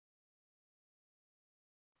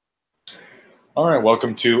All right,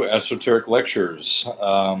 welcome to Esoteric Lectures.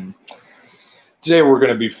 Today we're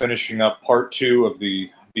going to be finishing up part 2 of the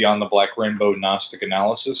Beyond the Black Rainbow Gnostic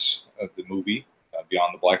analysis of the movie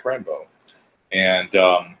Beyond the Black Rainbow. And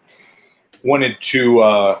wanted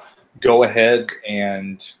to go ahead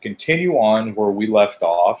and continue on where we left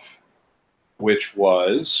off, which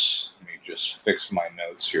was, let me just fix my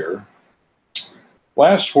notes here.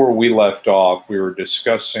 Last where we left off, we were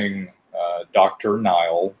discussing Dr.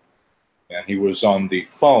 Nile. And he was on the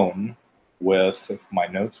phone with, if my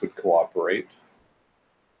notes would cooperate,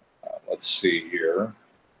 let's see here.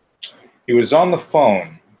 He was on the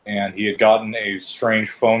phone, and he had gotten a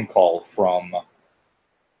strange phone call from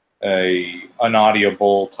an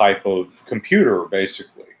unaudible type of computer,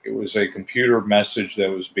 basically. It was a computer message that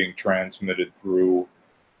was being transmitted through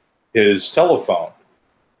his telephone.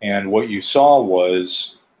 And what you saw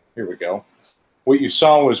was, here we go. What you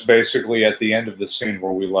saw was basically at the end of the scene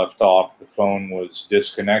where we left off, the phone was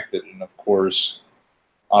disconnected. And of course,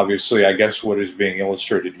 obviously, I guess what is being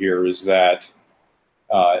illustrated here is that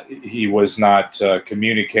he was not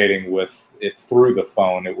communicating with it through the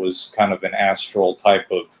phone. It was kind of an astral type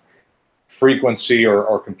of frequency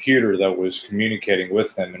or computer that was communicating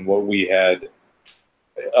with him. And what we had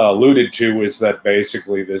alluded to is that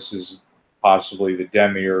basically this is possibly the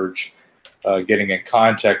demiurge getting in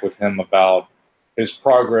contact with him about his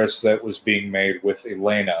progress that was being made with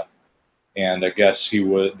Elena. And I guess he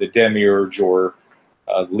was, the demiurge or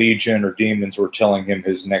legion or demons were telling him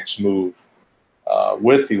his next move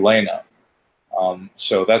with Elena.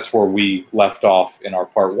 So that's where we left off in our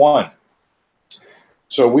part 1.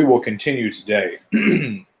 So we will continue today.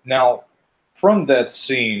 Now, from that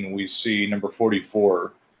scene, we see number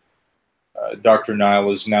 44. Dr.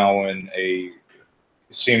 Nile is now in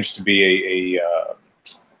seems to be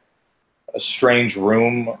a strange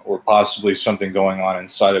room, or possibly something going on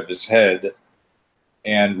inside of his head.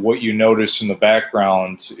 And what you notice in the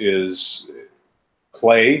background is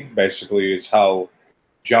clay, basically, is how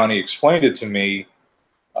Johnny explained it to me,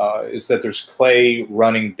 is that there's clay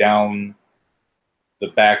running down the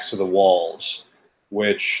backs of the walls,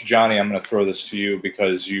 which, Johnny, I'm going to throw this to you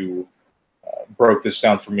because you broke this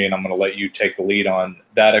down for me, and I'm going to let you take the lead on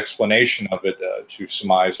that explanation of it to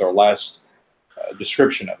surmise our last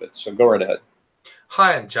description of it. So go right ahead.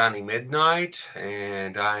 Hi, I'm Johnny Midnight,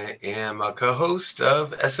 and I am a co-host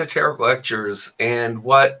of Esoteric Lectures. And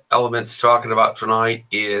what Element's talking about tonight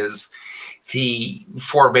is the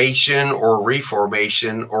formation or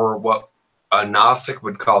reformation, or what a Gnostic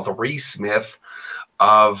would call the resmith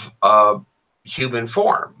of a human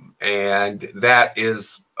form. And that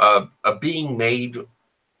is a being made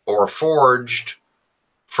or forged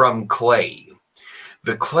from clay.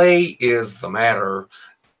 The clay is the matter,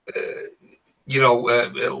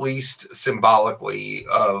 at least symbolically,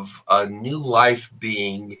 of a new life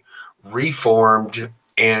being reformed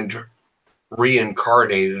and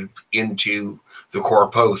reincarnated into the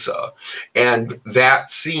corposa. And that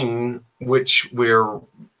scene, which we're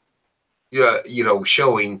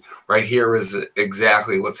showing right here, is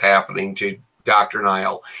exactly what's happening to Dr.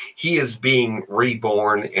 Nile. He is being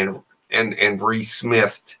reborn and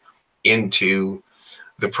resmithed into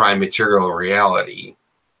the prime material reality.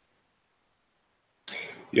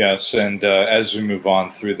 Yes, and as we move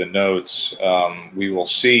on through the notes, we will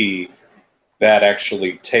see that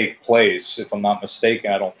actually take place. If I'm not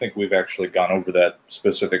mistaken, I don't think we've actually gone over that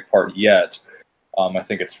specific part yet. I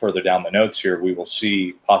think it's further down the notes here. We will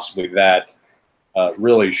see possibly that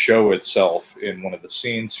really show itself in one of the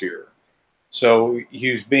scenes here. So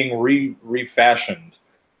he's being refashioned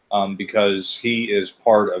because he is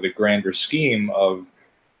part of a grander scheme of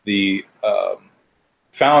the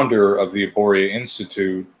founder of the Arborea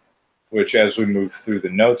Institute, which, as we move through the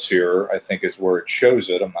notes here, I think is where it shows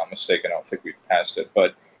it. I'm not mistaken. I don't think we've passed it.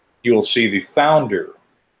 But you will see the founder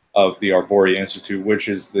of the Arborea Institute, which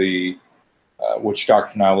is which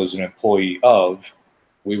Dr. Nile is an employee of.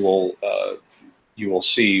 You will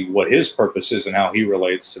see what his purpose is and how he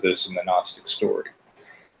relates to this in the Gnostic story.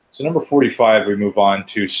 So number 45, we move on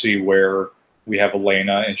to see where we have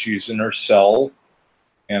Elena, and she's in her cell.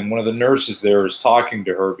 And one of the nurses there is talking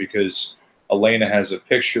to her because Elena has a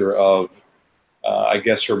picture of, I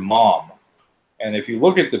guess, her mom. And if you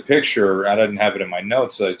look at the picture, I didn't have it in my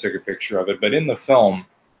notes, so I took a picture of it, but in the film,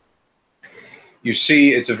 you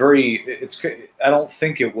see I don't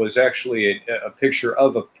think it was actually a picture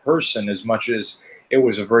of a person as much as it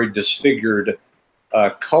was a very disfigured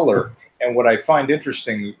color. And what I find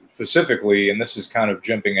interesting specifically, and this is kind of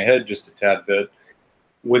jumping ahead just a tad bit,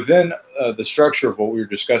 within the structure of what we were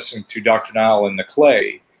discussing to Dr. Nile and the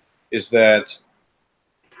clay, is that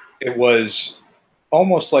it was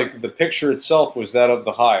almost like the picture itself was that of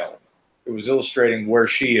the Heil. It was illustrating where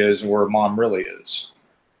she is and where Mom really is.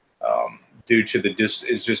 Due to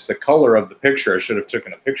it's just the color of the picture. I should have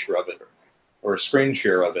taken a picture of it or a screen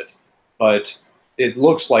share of it. But it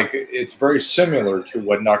looks like it's very similar to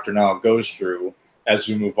what Dr. Nile goes through as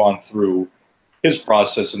we move on through his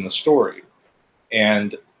process in the story.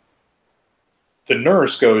 And the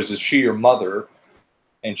nurse goes, "Is she your mother?"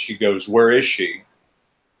 And she goes, "Where is she?"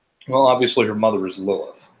 Well, obviously her mother is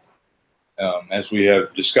Lilith. As we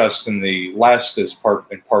have discussed in the last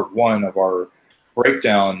part one of our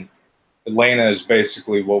breakdown, Elena is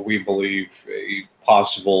basically what we believe a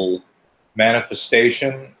possible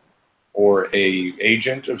manifestation or a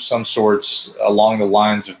agent of some sorts along the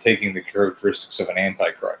lines of taking the characteristics of an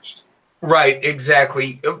antichrist. Right,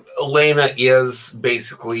 exactly. Elena is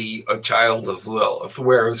basically a child of Lilith,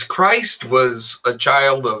 whereas Christ was a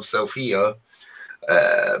child of Sophia,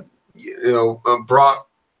 brought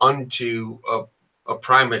unto a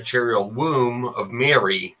primaterial womb of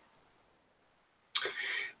Mary.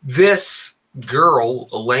 This girl,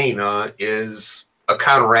 Elena, is a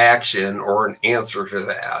counteraction or an answer to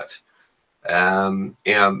that. And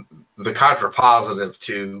the contrapositive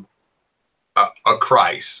to a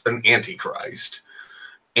Christ, an antichrist.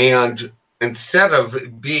 And instead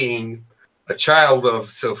of being a child of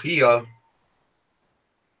Sophia,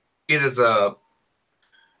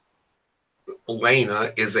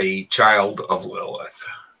 Elena is a child of Lilith.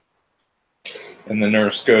 And the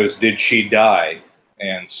nurse goes, "Did she die?"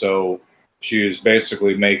 And so she is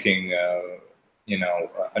basically making,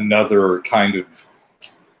 another kind of,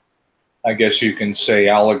 I guess you can say,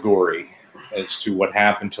 allegory as to what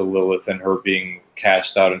happened to Lilith and her being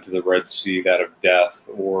cast out into the Red Sea, that of death,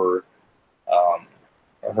 or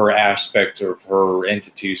her aspect of her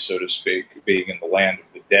entity, so to speak, being in the land of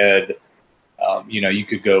the dead. You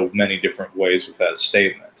could go many different ways with that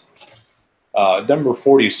statement. Number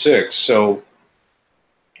 46. So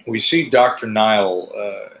we see Dr. Nile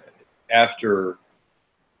after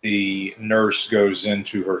the nurse goes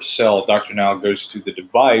into her cell. Dr. Nile goes to the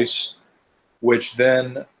device, which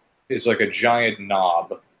then is like a giant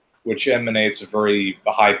knob, which emanates a very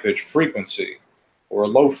high-pitched frequency or a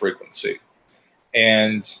low frequency.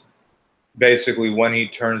 And basically, when he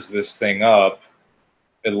turns this thing up,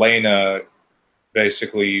 Elena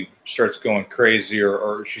basically starts going crazy,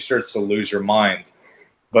 or she starts to lose her mind.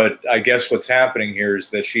 But I guess what's happening here is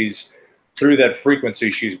that through that frequency,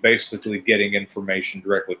 she's basically getting information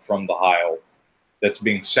directly from the Heil that's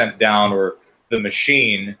being sent down, or the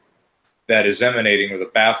machine that is emanating, or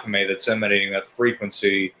the Baphomet that's emanating that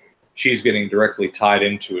frequency, she's getting directly tied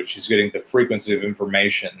into it. She's getting the frequency of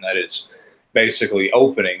information that is basically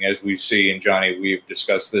opening, as we see, and Johnny, we've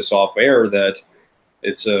discussed this off air, that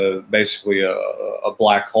it's basically a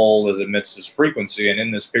black hole that emits this frequency. And in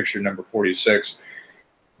this picture, number 46,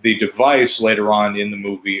 the device later on in the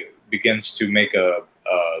movie begins to make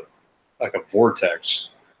like a vortex.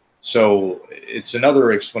 So it's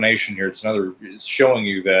another explanation here. It's showing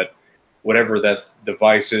you that whatever that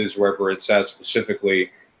device is, wherever it's at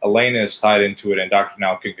specifically, Elena is tied into it, and Dr.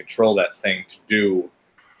 Nile can control that thing to do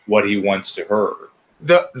what he wants to her.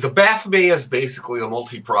 The Baphomet is basically a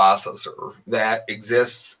multiprocessor that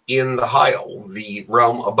exists in the Heil, the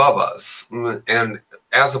realm above us. And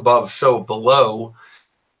as above, so below.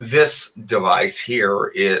 This device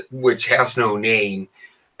here, which has no name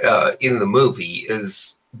in the movie,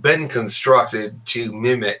 has been constructed to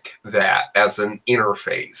mimic that as an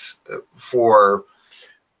interface for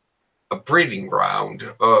a breeding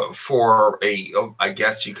ground, for I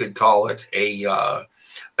guess you could call it a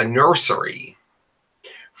nursery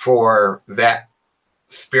for that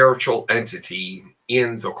spiritual entity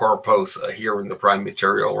in the corposa here in the prime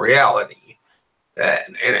material reality.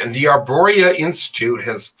 And the Arborea Institute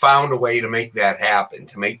has found a way to make that happen,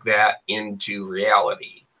 to make that into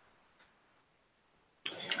reality.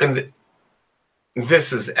 And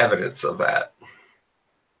this is evidence of that.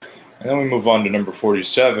 And then we move on to number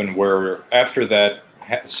 47, where after that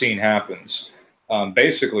scene happens,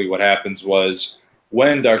 basically what happens was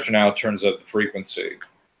when Dr. Nile turns up the frequency,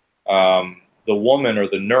 the woman or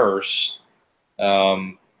the nurse,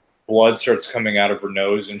 blood starts coming out of her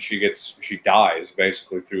nose, and she dies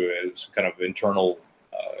basically through some kind of internal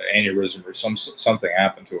aneurysm or something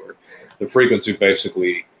happened to her. The frequency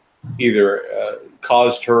basically either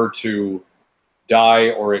caused her to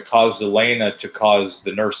die, or it caused Elena to cause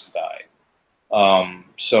the nurse to die.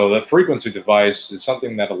 So the frequency device is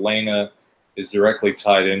something that Elena is directly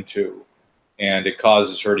tied into, and it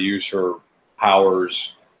causes her to use her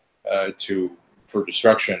powers for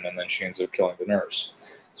destruction, and then she ends up killing the nurse.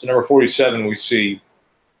 So number 47, we see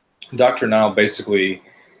Dr. Nile basically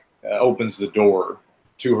opens the door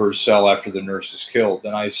to her cell after the nurse is killed.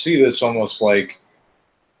 And I see this almost like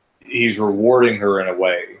he's rewarding her in a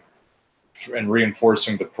way and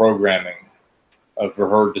reinforcing the programming of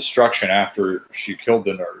her destruction after she killed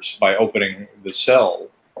the nurse by opening the cell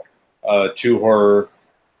to her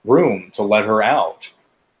room to let her out.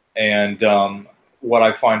 And what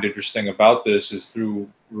I find interesting about this is through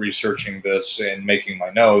researching this and making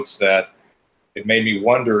my notes that it made me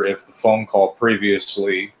wonder if the phone call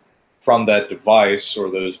previously from that device or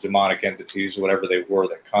those demonic entities, whatever they were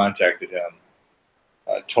that contacted him,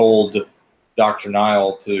 told Dr.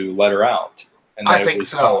 Nile to let her out. And I think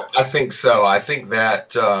so. I think so. I think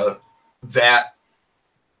that that,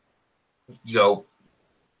 you know,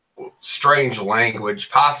 strange language,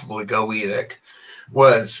 possibly Goetic,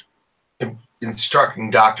 was instructing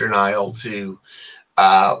Dr. Nile to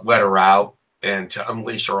let her out and to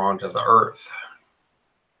unleash her onto the earth.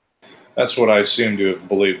 That's what I seem to have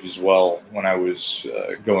believed as well when I was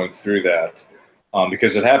going through that,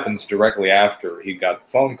 because it happens directly after he got the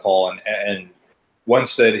phone call, and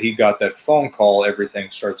once that he got that phone call, everything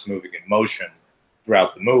starts moving in motion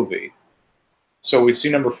throughout the movie. So we see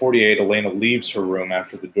number 48, Elena leaves her room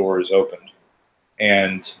after the door is opened,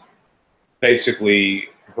 and basically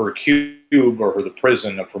her cube, or the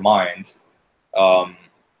prison of her mind,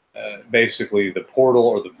 basically the portal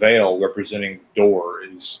or the veil representing the door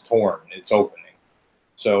is torn, it's opening.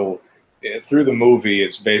 So through the movie,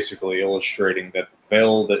 it's basically illustrating that the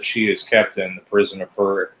veil that she is kept in, the prison of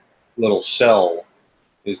her little cell,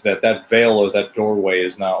 is that veil or that doorway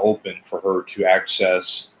is now open for her to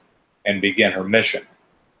access and begin her mission.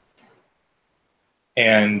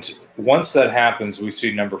 And once that happens, we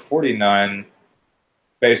see number 49,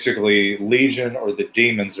 basically Legion or the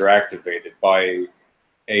demons are activated by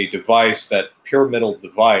a device, that pyramidal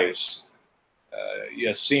device.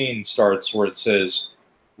 A scene starts where it says,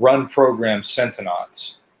 run program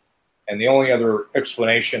Sentinauts. And the only other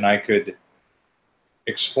explanation I could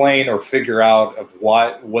explain or figure out of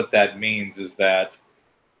what that means is that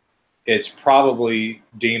it's probably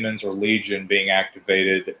demons or Legion being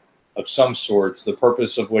activated of some sorts, the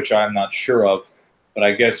purpose of which I'm not sure of, but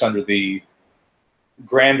I guess under the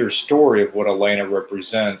grander story of what Elena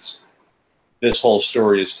represents, this whole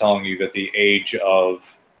story is telling you that the age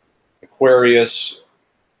of Aquarius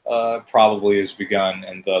probably has begun,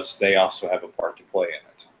 and thus they also have a part to play in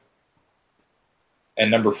it. And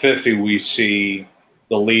number 50, we see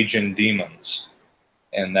the Legion demons,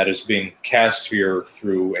 and that is being cast here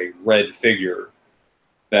through a red figure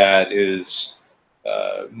that is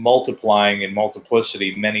multiplying in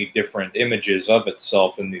multiplicity many different images of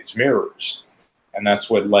itself in these mirrors. And that's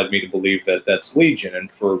what led me to believe that that's Legion.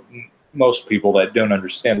 And for most people that don't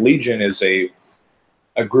understand, Legion is a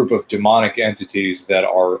group of demonic entities that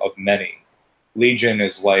are of many. Legion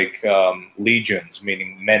is like legions,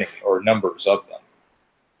 meaning many or numbers of them.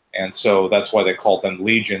 And so that's why they call them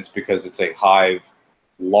legions, because it's a hive,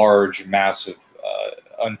 large, massive,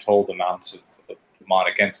 untold amounts of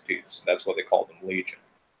demonic entities. That's why they call them Legion.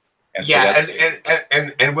 And yeah, so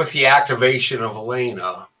and with the activation of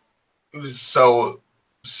Elena, so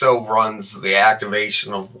runs the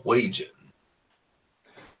activation of Legion.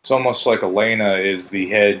 It's almost like Elena is the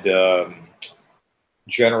head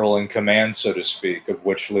general in command, so to speak, of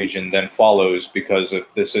which Legion then follows, because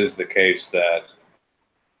if this is the case that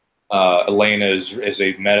Elena is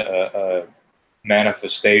a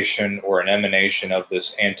manifestation or an emanation of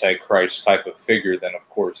this Antichrist type of figure, then of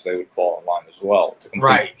course they would fall in line as well to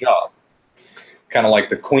complete the job. Kind of like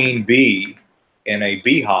the queen bee in a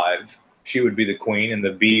beehive. She would be the queen, and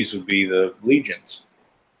the bees would be the legions.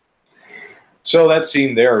 So that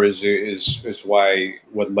scene there is why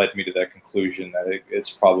what led me to that conclusion that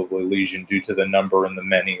it's probably Legion due to the number and the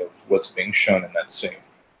many of what's being shown in that scene.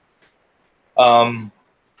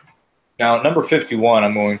 Now, number 51,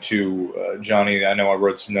 I'm going to, Johnny, I know I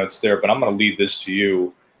wrote some notes there, but I'm going to leave this to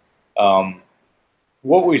you.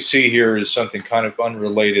 What we see here is something kind of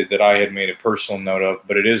unrelated that I had made a personal note of,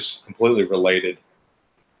 but it is completely related,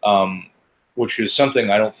 which is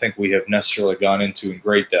something I don't think we have necessarily gone into in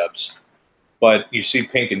great depths. But you see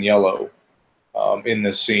pink and yellow in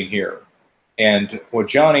this scene here. And what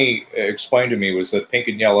Johnny explained to me was that pink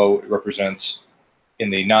and yellow represents,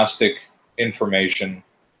 in the Gnostic information,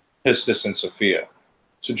 Pistis and Sophia.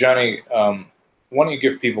 So Johnny, why don't you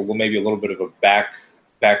give people maybe a little bit of a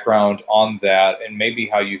background on that, and maybe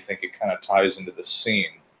how you think it kind of ties into the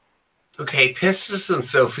scene. Okay, Pistis and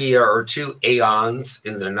Sophia are two aeons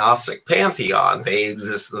in the Gnostic pantheon. They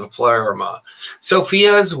exist in the pleroma.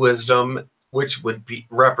 Sophia is wisdom, which would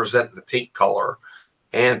represent the pink color,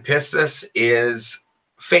 and Pistis is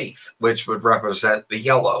faith, which would represent the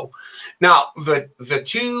yellow. Now, the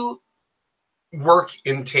two work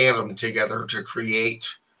in tandem together to create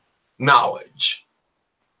knowledge.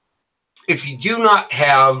 If you do not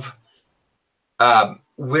have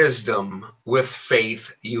wisdom with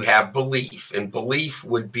faith, you have belief, and belief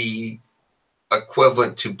would be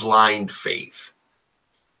equivalent to blind faith.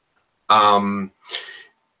 And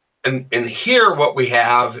here what we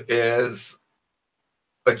have is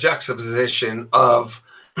a juxtaposition of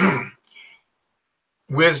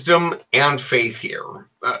wisdom and faith here.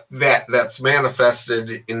 That's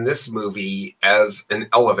manifested in this movie as an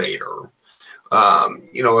elevator,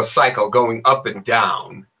 a cycle going up and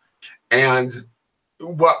down. And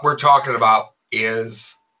what we're talking about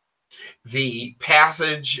is the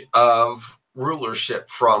passage of rulership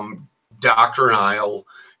from Dr. Nile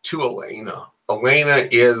to Elena. Elena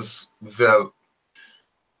is the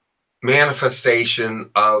manifestation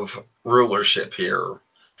of rulership here,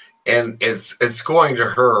 and it's going to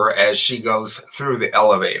her as she goes through the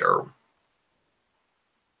elevator.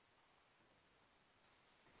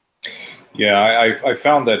 Yeah, I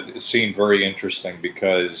found that scene very interesting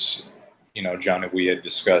because, Johnny, we had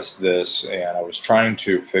discussed this, and I was trying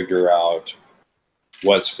to figure out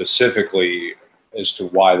what specifically as to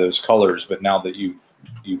why those colors. But now that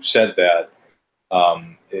you've said that,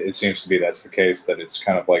 it seems to be that's the case. That it's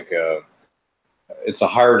kind of like it's a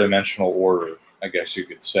higher dimensional order, I guess you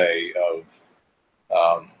could say,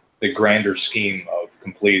 of the grander scheme of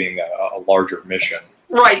completing a larger mission.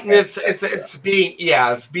 Right, and it's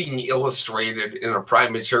being illustrated in a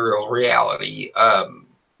prime material reality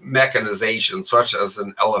mechanization, such as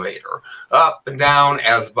an elevator, up and down,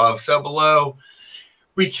 as above, so below.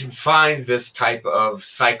 We can find this type of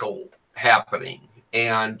cycle happening,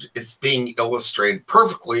 and it's being illustrated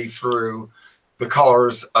perfectly through the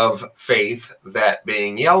colors of faith, that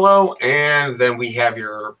being yellow, and then we have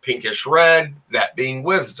your pinkish red, that being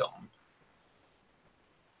wisdom.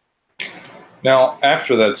 Now,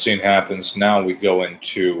 after that scene happens, now we go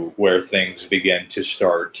into where things begin to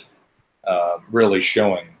start really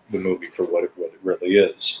showing the movie for what it really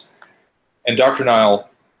is. And Dr. Nile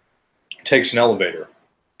takes an elevator,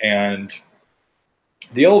 and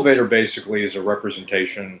the elevator basically is a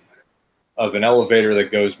representation of an elevator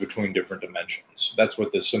that goes between different dimensions. That's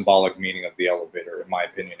what the symbolic meaning of the elevator, in my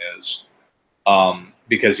opinion, is.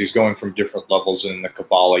 Because he's going from different levels. In the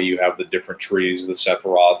Kabbalah, you have the different trees, the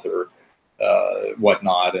Sephiroth, or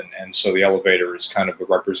whatnot, and so the elevator is kind of a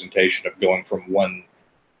representation of going from one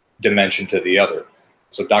dimension to the other.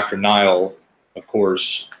 So Dr. Nile, of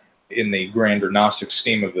course, in the grander Gnostic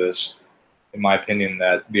scheme of this, in my opinion,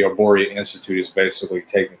 that the Arborea Institute is basically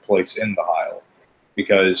taking place in the Heil,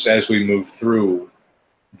 because as we move through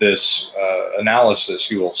this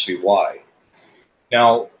analysis, you will see why.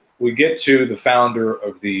 Now, we get to the founder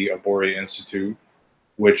of the Arborea Institute,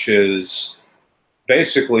 which is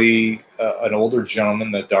basically an older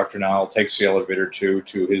gentleman that Dr. Nile takes the elevator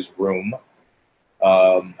to his room.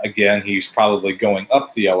 Again, he's probably going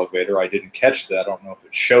up the elevator. I didn't catch that. I don't know if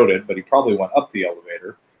it showed it, but he probably went up the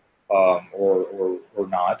elevator or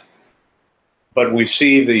not. But we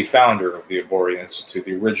see the founder of the Arborea Institute,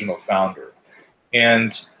 the original founder.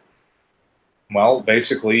 And, well,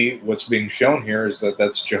 basically what's being shown here is that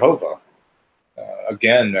that's Jehovah.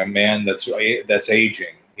 Again, a man that's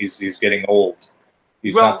aging. He's getting old.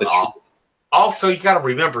 He's not the also, you got to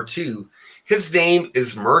remember, too, his name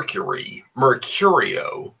is Mercury,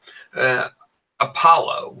 Mercurio,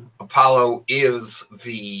 Apollo. Apollo is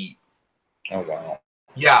the... Oh, wow.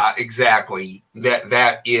 Yeah, exactly.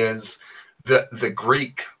 That is the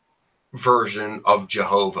Greek version of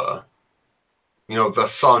Jehovah, the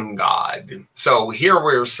sun god. So here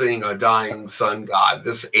we're seeing a dying sun god.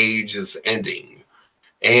 This age is ending.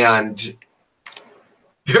 And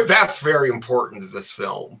that's very important to this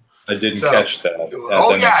film. I didn't catch that.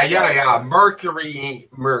 Yeah. Mercury,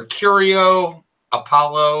 Mercurio,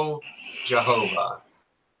 Apollo, Jehovah.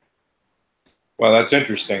 Well, that's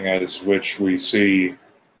interesting, as which we see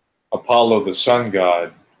Apollo, the sun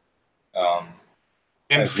god,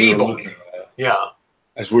 enfeebled.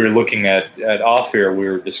 As we were looking at off here, we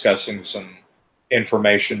were discussing some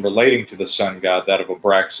information relating to the sun god, that of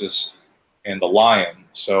Abraxas and the lion.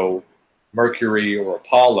 So Mercury, or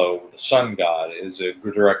Apollo, the sun god, is a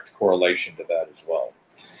direct correlation to that as well.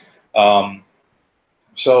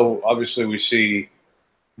 So obviously we see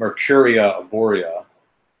Mercuria Arborea,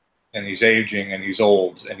 and he's aging and he's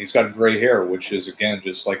old and he's got gray hair, which is, again,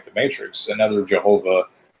 just like the Matrix, another Jehovah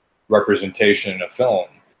representation in a film.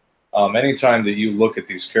 Anytime that you look at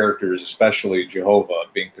these characters, especially Jehovah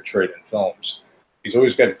being portrayed in films, he's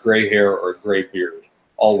always got gray hair or a gray beard,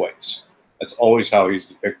 always. That's always how he's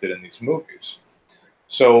depicted in these movies.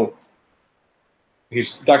 So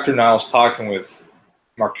Dr. Niles talking with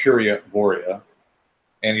Mercuria Borea,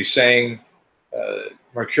 and he's saying,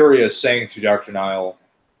 Mercuria is saying to Dr. Nile,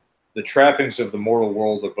 the trappings of the mortal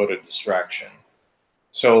world are but a distraction.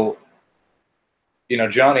 So,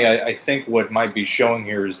 Johnny, I think what might be showing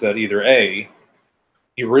here is that either A,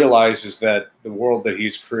 he realizes that the world that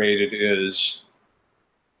he's created is,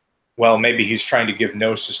 well, maybe he's trying to give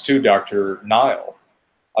gnosis to Dr. Nile.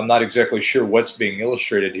 I'm not exactly sure what's being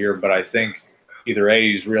illustrated here, but I think either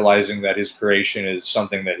A, he's realizing that his creation is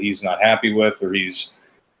something that he's not happy with, or he's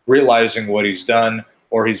realizing what he's done,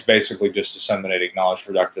 or he's basically just disseminating knowledge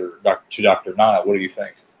to Dr. Nile. What do you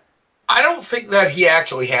think? I don't think that he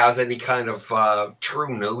actually has any kind of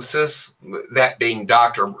true gnosis, that being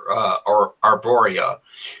Dr. or Arborea.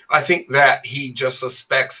 I think that he just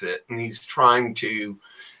suspects it, and he's trying to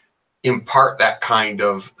impart that kind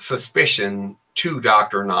of suspicion to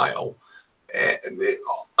Dr. Nile.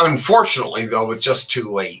 Unfortunately, though, it's just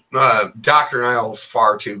too late. Dr. Nile's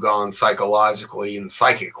far too gone psychologically and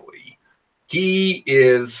psychically. He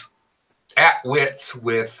is at wits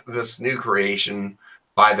with this new creation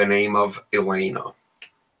by the name of Elena.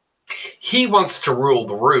 He wants to rule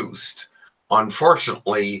the roost.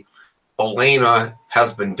 Unfortunately, Elena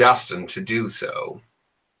has been destined to do so.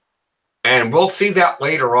 And we'll see that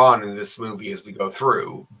later on in this movie as we go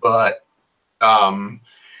through. But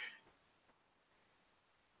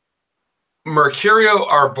Mercurio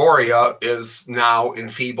Arborea is now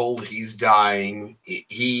enfeebled. He's dying.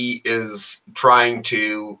 He is trying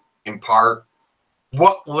to impart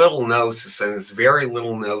what little gnosis, and it's very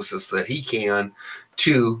little gnosis that he can,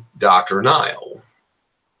 to Dr. Nile.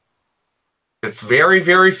 It's very,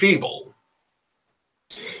 very feeble.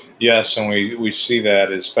 Yes, and we see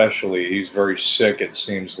that especially. He's very sick, it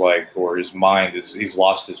seems like, or he's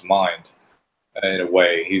lost his mind in a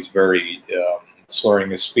way. He's very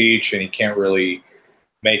slurring his speech, and he can't really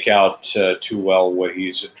make out too well what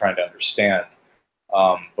he's trying to understand.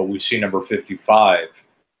 But we see number 55.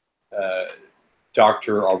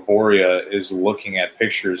 Dr. Arborea is looking at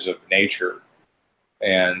pictures of nature,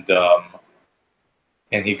 and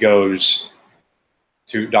he goes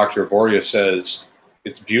to Dr. Arborea, says,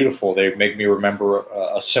 "It's beautiful. They make me remember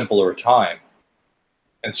a simpler time."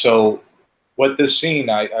 And so what this scene,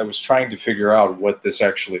 I was trying to figure out what this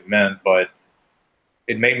actually meant, but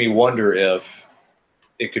it made me wonder if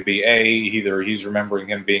it could be A, either he's remembering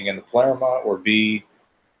him being in the Pleroma, or B,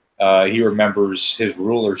 he remembers his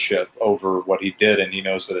rulership over what he did, and he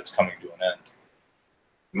knows that it's coming to an end.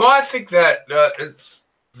 Well, I think that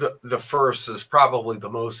the first is probably the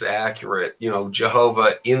most accurate.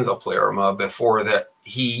 Jehovah in the Pleroma, before that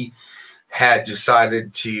he had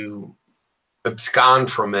decided to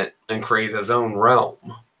abscond from it and create his own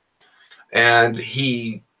realm. And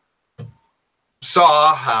he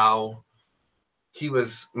saw how he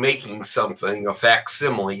was making something, a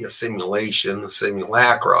facsimile, a simulation, a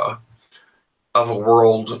simulacra of a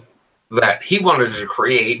world that he wanted to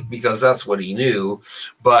create because that's what he knew,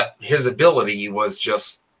 but his ability was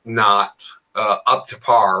just not up to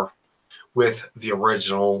par with the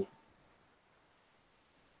original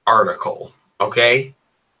article. Okay?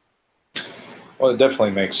 Well, that's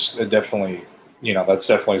definitely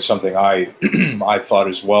something I I thought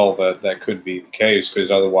as well, that could be the case,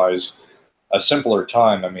 because otherwise a simpler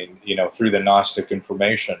time. I mean, through the Gnostic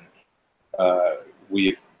information, I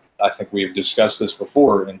think we've discussed this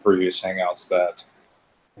before in previous hangouts, that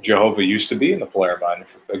Jehovah used to be in the Pleroma. And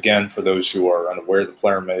again, for those who are unaware, the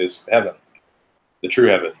Pleroma is heaven, the true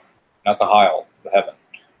heaven, not the Heil, the heaven.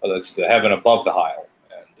 That's the heaven above the Heil,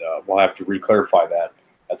 and we'll have to re-clarify that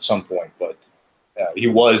at some point. But he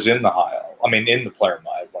was in the Heil, in the Pleroma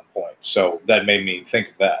at one point, so that made me think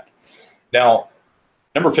of that. Now,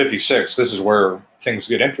 number 56, this is where things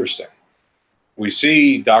get interesting. We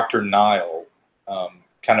see Dr. Nile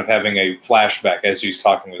kind of having a flashback as he's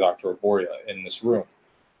talking with Dr. Arborea in this room.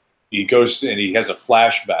 He goes and he has a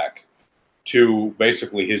flashback to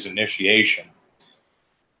basically his initiation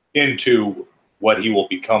into what he will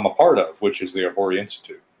become a part of, which is the Arborea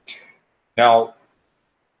Institute. Now,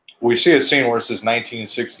 we see a scene where it says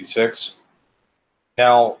 1966.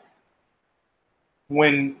 Now,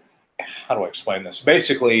 how do I explain this?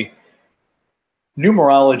 Basically,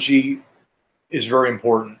 numerology is very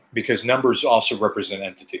important because numbers also represent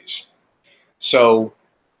entities. So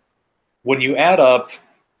when you add up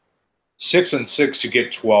 6 and 6, you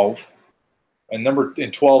get 12.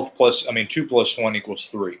 And 12 plus, 2 plus 1 equals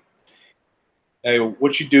 3. Now,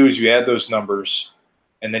 what you do is you add those numbers,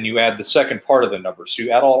 and then you add the second part of the numbers. So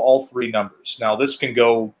you add all three numbers. Now, this can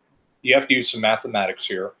go, you have to use some mathematics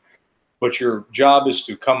here. but your job is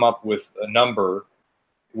to come up with a number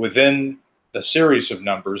within a series of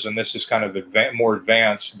numbers, and this is kind of more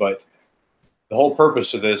advanced, but the whole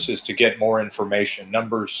purpose of this is to get more information.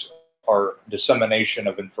 Numbers are dissemination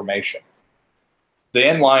of information. The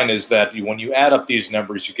end line is that when you add up these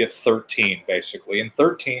numbers, you get 13, basically, and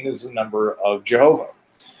 13 is the number of Jehovah.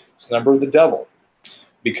 It's the number of the devil,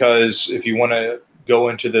 because if you want to go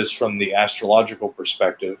into this from the astrological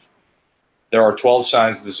perspective, there are 12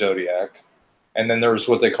 signs of the zodiac, and then there's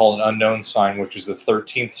what they call an unknown sign, which is the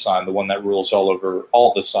 13th sign, the one that rules all over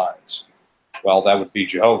all the signs. Well, that would be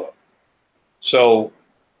Jehovah. So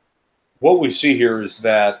what we see here is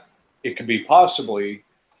that it could be possibly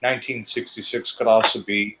 1966 could also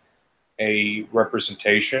be a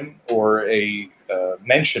representation or a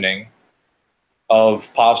mentioning of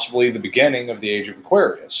possibly the beginning of the age of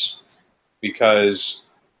Aquarius. Because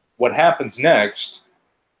what happens next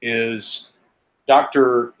is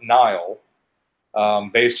Dr. Nile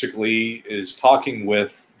basically is talking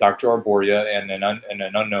with Dr. Arboria and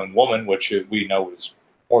an unknown woman, which we know is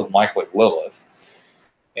more than likely Lilith.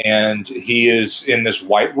 And he is in this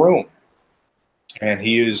white room. And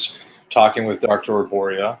he is talking with Dr.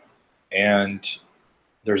 Arboria. And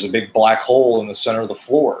there's a big black hole in the center of the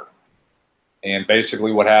floor. And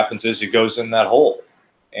basically what happens is he goes in that hole.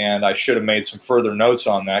 And I should have made some further notes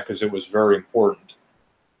on that because it was very important.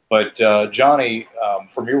 But Johnny,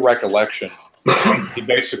 from your recollection, he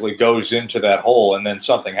basically goes into that hole and then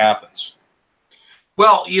something happens.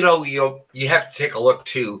 Well, you have to take a look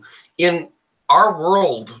too. In our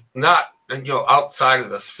world, not outside of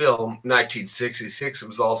this film, 1966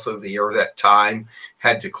 was also the year that Time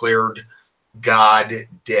had declared God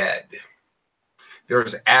dead.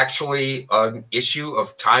 There's actually an issue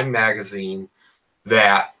of Time magazine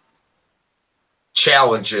that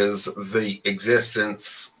challenges the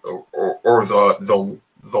existence or the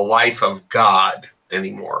life of God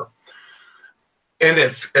anymore. And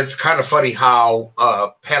it's kind of funny how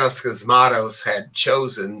Panis Cosmatos had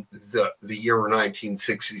chosen the year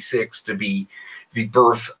 1966 to be the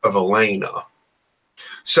birth of Elena.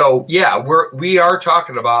 So yeah, we are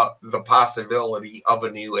talking about the possibility of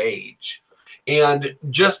a new age. And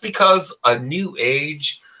just because a new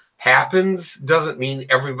age happens doesn't mean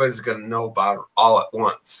everybody's going to know about it all at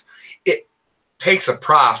once. It takes a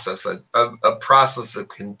process, a process of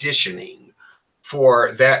conditioning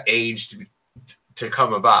for that age to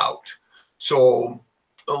come about. So,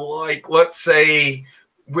 like, let's say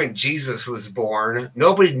when Jesus was born,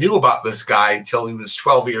 nobody knew about this guy until he was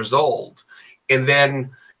 12 years old. And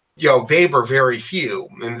then, they were very few.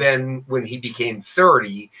 And then when he became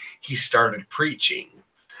 30, he started preaching.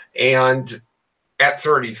 And at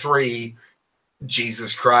 33,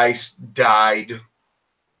 Jesus Christ died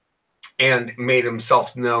and made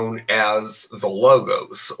himself known as the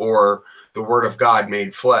Logos, or the Word of God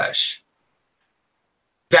made flesh.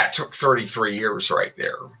 That took 33 years right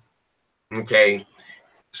there. Okay.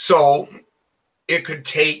 So it could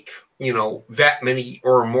take, that many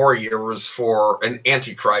or more years for an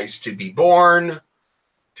Antichrist to be born,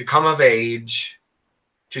 to come of age,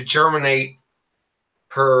 to germinate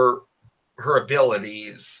her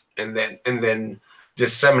abilities, and then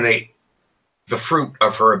disseminate the fruit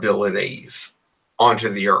of her abilities onto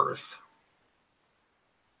the earth.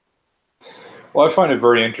 Well, I find it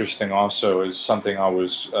very interesting also, is something I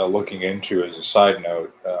was looking into as a side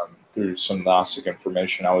note through some Gnostic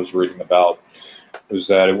information I was reading about, was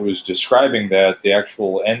that it was describing that the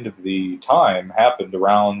actual end of the time happened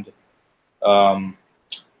around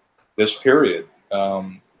this period.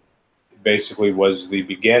 Basically was the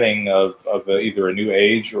beginning of either a new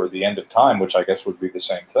age or the end of time, which I guess would be the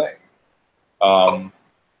same thing.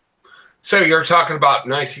 So you're talking about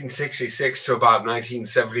 1966 to about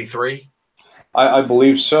 1973? I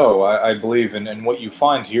believe so. I believe, and what you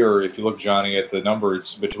find here, if you look, Johnny, at the number,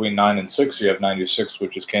 it's between 9 and 6, you have 96,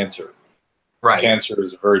 which is Cancer. Right. Cancer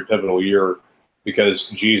is a very pivotal year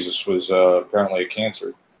because Jesus was apparently a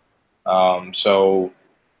Cancer. So,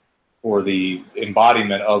 or the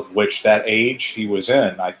embodiment of which that age he was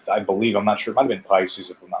in, I believe, I'm not sure, it might have been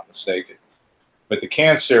Pisces if I'm not mistaken. But the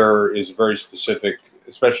Cancer is very specific,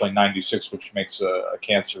 especially 96, which makes a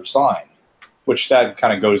Cancer sign, which that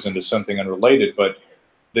kind of goes into something unrelated. But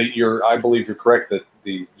I believe you're correct that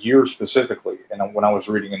the year specifically, and when I was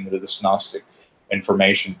reading into this Gnostic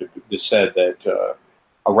information, it said that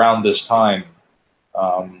around this time,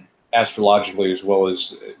 astrologically, as well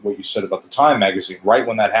as what you said about the Time magazine, right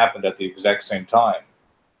when that happened at the exact same time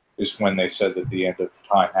is when they said that the end of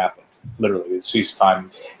time happened. Literally, it ceased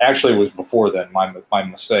time. Actually, it was before then, my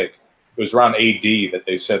mistake. It was around AD that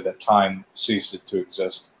they said that time ceased to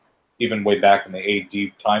exist, even way back in the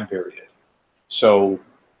AD time period. So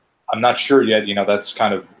I'm not sure yet. That's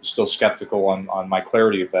kind of still skeptical on my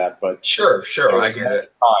clarity of that. But sure, I get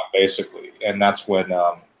it. Time, basically, and that's when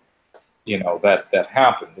that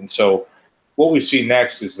happened. And so what we see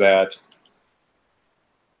next is that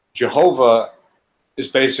Jehovah is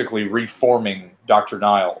basically reforming Dr.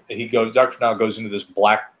 Nile. Dr. Nile goes into this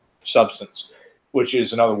black substance, which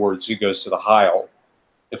is, in other words, he goes to the Heil,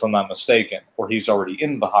 if I'm not mistaken, or he's already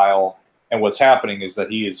in the Heil. And what's happening is that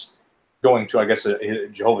he is going to, I guess, a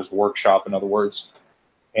Jehovah's workshop, in other words,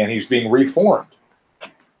 and he's being reformed.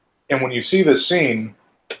 And when you see this scene,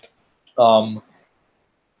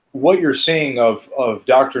 what you're seeing of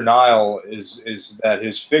Dr. Nile is that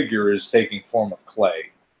his figure is taking form of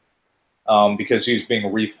clay, because he's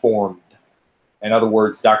being reformed. In other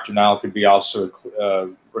words, Dr. Nile could be also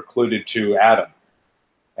recluded to Adam,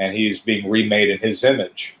 and he's being remade in his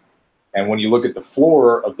image. And when you look at the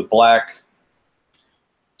floor of the black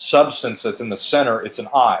substance that's in the center, it's an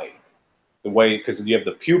eye. Because you have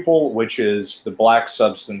the pupil, which is the black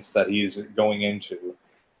substance that he's going into,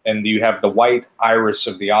 and you have the white iris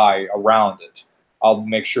of the eye around it. I'll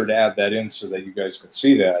make sure to add that in so that you guys can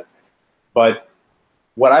see that. But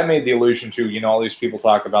what I made the allusion to, all these people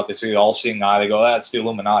talk about, they say the all-seeing eye, they go, that's the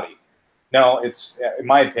Illuminati. No, it's, in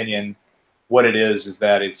my opinion, what it is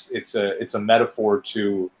that it's a metaphor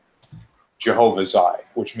to Jehovah's eye,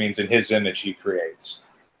 which means in his image he creates.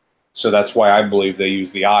 So that's why I believe they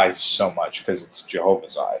use the eye so much, because it's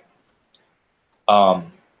Jehovah's eye.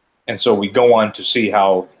 And so we go on to see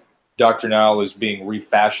how Dr. Nile is being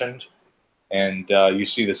refashioned. And you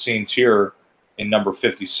see the scenes here in number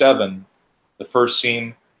 57. The first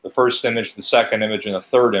scene, the first image, the second image, and the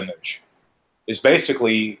third image is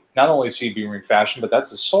basically, not only is he being refashioned, but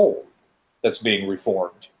that's his soul that's being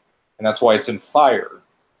reformed. And that's why it's in fire,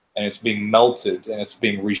 and it's being melted, and it's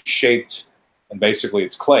being reshaped, and basically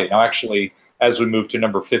it's clay. Now, actually, as we move to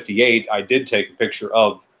number 58, I did take a picture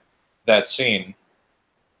of that scene.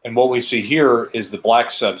 And what we see here is the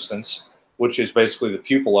black substance, which is basically the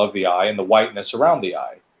pupil of the eye, and the whiteness around the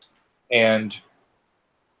eye. And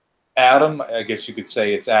Adam, I guess you could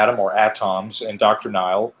say it's Adam or atoms, and Dr.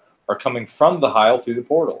 Nile are coming from the Heil through the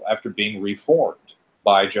portal after being reformed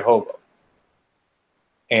by Jehovah.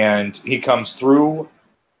 And he comes through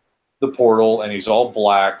the portal, and he's all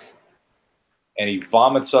black, and he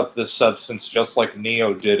vomits up this substance just like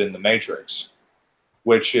Neo did in the Matrix,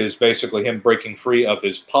 which is basically him breaking free of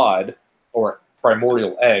his pod, or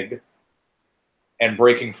primordial egg, and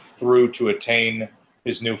breaking through to attain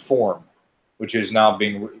his new form, which is now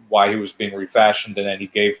why he was being refashioned, and then he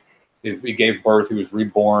gave birth, he was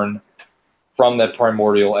reborn from that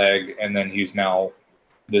primordial egg, and then he's now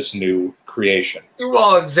this new creation.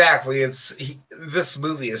 Well, exactly. This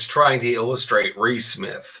movie is trying to illustrate Reese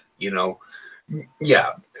Smith,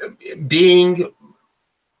 yeah, being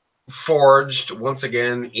forged once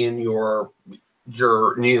again in your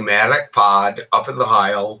pneumatic pod up in the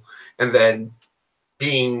Heil, and then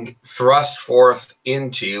being thrust forth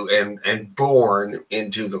into and born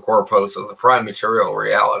into the corpus of the prime material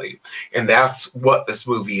reality. And that's what this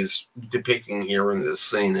movie is depicting here in this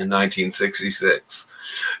scene in 1966.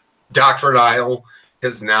 Dr. Nile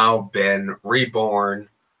has now been reborn,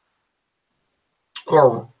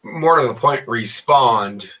 or more to the point,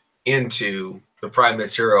 respawned into the prime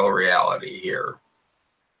material reality here.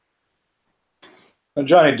 Now,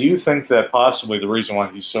 Johnny, do you think that possibly the reason why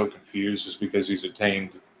he's so confused is because he's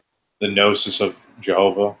attained the gnosis of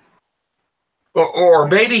Jehovah? Or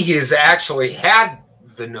maybe he's actually had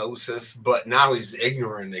the gnosis, but now he's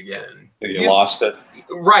ignorant again. He lost it?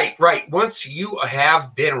 Right. Once you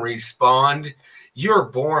have been respawned, you're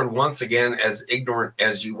born once again as ignorant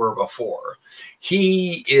as you were before.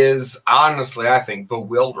 He is honestly, I think,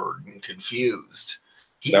 bewildered and confused.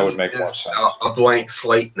 That would make more sense. A blank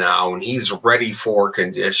slate now, and he's ready for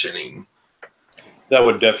conditioning. That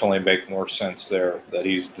would definitely make more sense there, that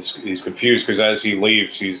he's confused, because as he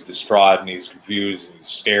leaves, he's distraught, and he's confused, and he's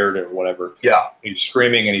scared, or whatever. Yeah. He's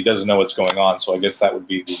screaming, and he doesn't know what's going on, so I guess that would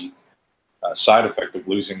be the side effect of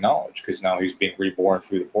losing knowledge, because now he's being reborn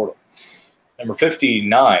through the portal. Number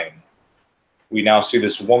 59, we now see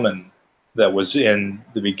this woman that was in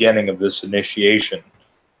the beginning of this initiation,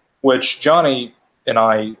 which Johnny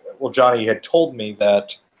had told me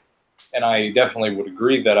that, and I definitely would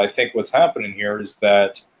agree that I think what's happening here is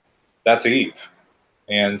that that's Eve.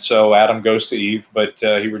 And so Adam goes to Eve, but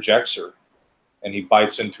he rejects her, and he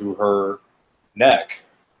bites into her neck,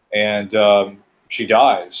 and she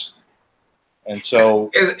dies. And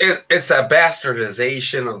so it's a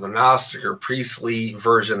bastardization of the Gnostic or priestly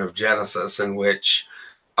version of Genesis, in which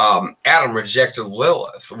Adam rejected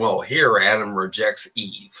Lilith. Well, here Adam rejects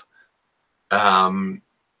Eve.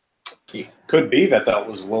 Could be that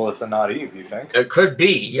was Lilith and not Eve, you think? It could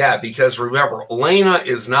be, yeah, because remember, Elena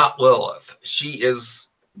is not Lilith. She is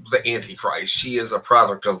the Antichrist. She is a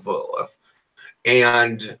product of Lilith.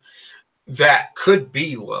 And that could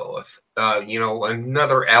be Lilith.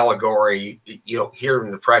 Another allegory, here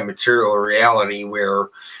in the prime material reality where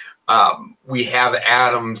we have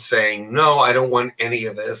Adam saying, no, I don't want any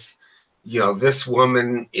of this. This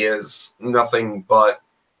woman is nothing but,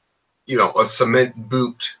 a cement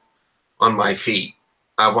boot on my feet.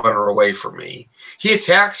 I want her away from me. He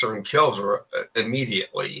attacks her and kills her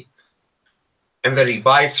immediately. And then he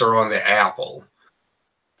bites her on the apple.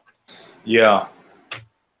 Yeah.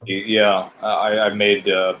 Yeah. I made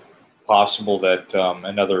possible that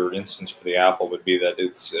another instance for the apple would be that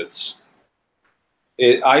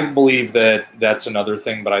I believe that that's another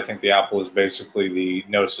thing, but I think the apple is basically the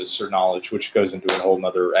gnosis or knowledge, which goes into a whole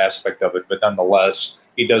other aspect of it. But nonetheless,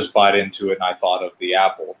 he does bite into it, and I thought of the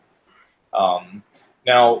apple.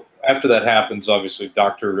 Now, after that happens, obviously,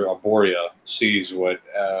 Dr. Arboria sees what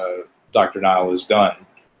Dr. Nile has done,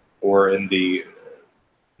 or in the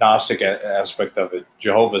Gnostic aspect of it,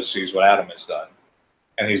 Jehovah sees what Adam has done.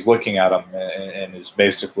 And he's looking at him and is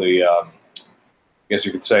basically, I guess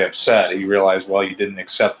you could say, upset. He realized, well, you didn't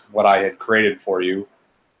accept what I had created for you,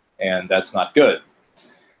 and that's not good.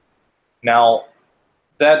 Now,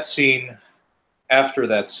 that scene, after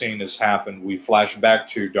that scene has happened, we flash back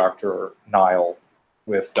to Dr. Nile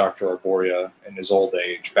with Dr. Arboria in his old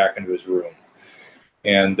age, back into his room.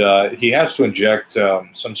 And he has to inject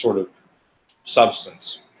some sort of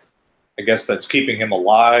substance. I guess that's keeping him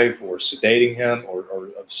alive or sedating him or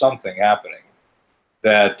something happening.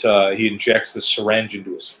 That he injects the syringe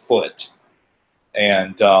into his foot.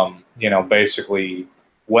 And, basically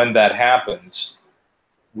when that happens,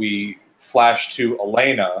 we flash to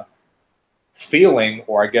Elena feeling,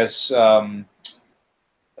 or I guess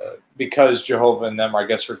because Jehovah and them, I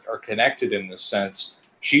guess, are connected in this sense,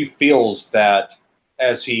 she feels that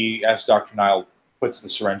as Dr. Nile puts the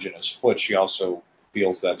syringe in his foot, she also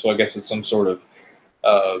feels that. So I guess it's some sort of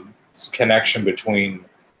connection between,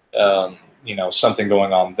 something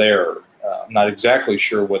going on there. I'm not exactly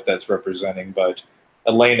sure what that's representing, but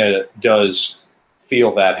Elena does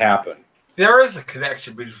feel that happen. There is a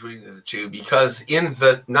connection between the two because in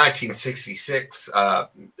the 1966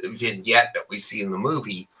 vignette that we see in the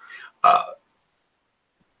movie,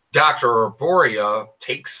 Dr. Arboria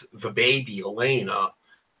takes the baby Elena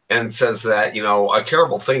and says that, a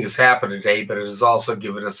terrible thing has happened today, but it has also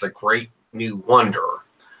given us a great new wonder.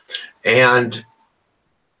 And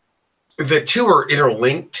the two are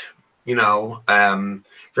interlinked,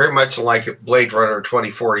 very much like Blade Runner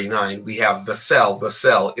 2049. We have the cell,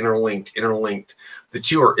 interlinked. The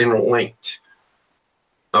two are interlinked.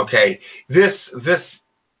 Okay, this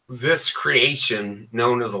creation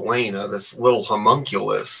known as Elena, this little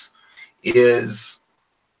homunculus, is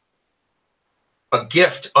a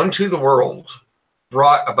gift unto the world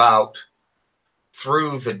brought about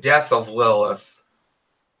through the death of Lilith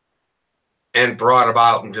and brought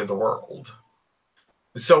about into the world.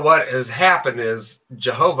 So what has happened is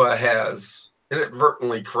Jehovah has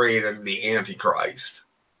inadvertently created the Antichrist.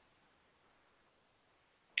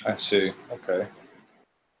 I see. Okay.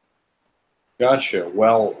 Gotcha.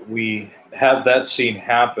 Well, we have that scene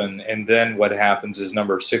happen, and then what happens is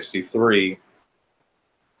number 63.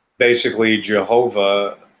 Basically,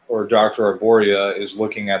 Jehovah or Dr. Arboria is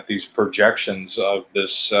looking at these projections of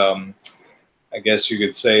this, I guess you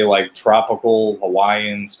could say, like tropical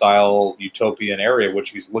Hawaiian-style utopian area,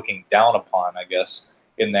 which he's looking down upon, I guess,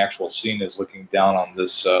 in the actual scene is looking down on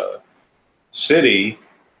this city.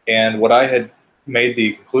 And what I had made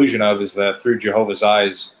the conclusion of is that through Jehovah's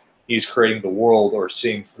eyes, he's creating the world or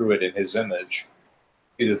seeing through it in his image.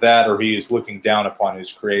 Either that or he is looking down upon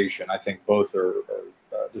his creation. I think both are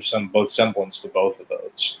there's both semblance to both of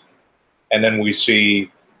those. And then we see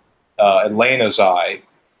Elena's eye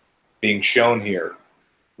being shown here,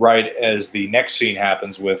 right as the next scene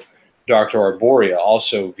happens with Dr. Arboria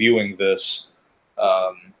also viewing this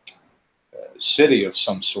city of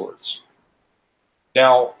some sorts.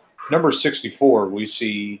 Now, number 64, we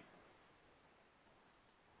see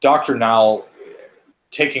Dr. Nile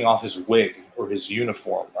taking off his wig or his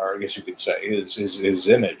uniform, or I guess you could say his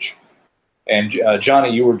image. And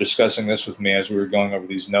Johnny, you were discussing this with me as we were going over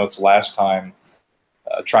these notes last time,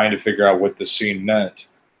 trying to figure out what the scene meant.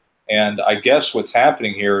 And I guess what's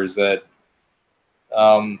happening here is that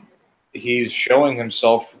he's showing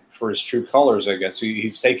himself for his true colors, I guess.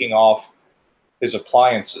 He's taking off his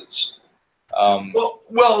appliances. Well,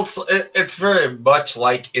 it's very much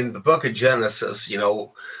like in the book of Genesis,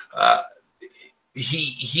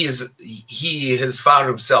 he has found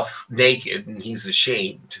himself naked and he's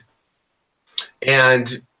ashamed.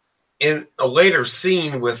 And in a later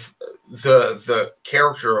scene with the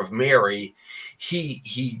character of Mary,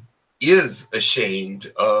 he is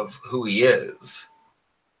ashamed of who he is.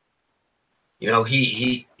 You know,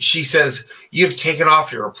 she says, "You've taken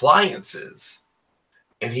off your appliances."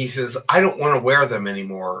 And he says, "I don't want to wear them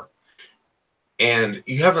anymore. And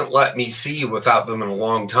you haven't let me see you without them in a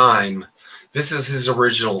long time." This is his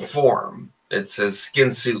original form. It's his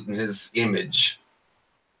skin suit and his image.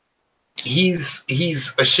 He's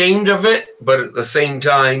ashamed of it, but at the same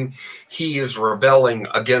time, he is rebelling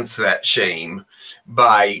against that shame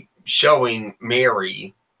by showing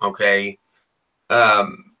Mary, okay,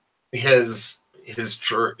 his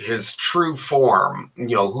true form,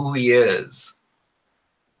 you know, who he is.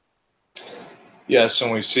 Yes,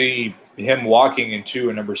 and we see him walking into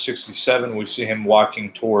in number 67. We see him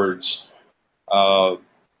walking towards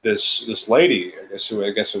this lady.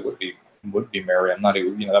 I guess it would be Mary. I'm not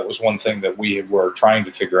even, you know, that was one thing that we were trying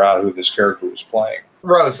to figure out who this character was playing.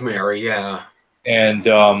 Rosemary, yeah. And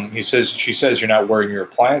she says, "You're not wearing your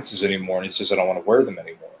appliances anymore," and he says, "I don't want to wear them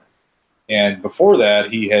anymore." And before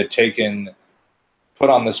that, he had put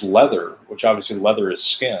on this leather, which obviously leather is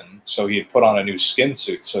skin, so he had put on a new skin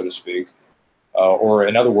suit, so to speak. Or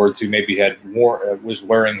in other words, he maybe was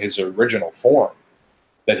wearing his original form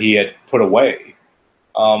that he had put away.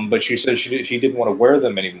 But she says she didn't want to wear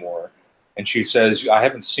them anymore. And she says, "I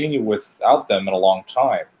haven't seen you without them in a long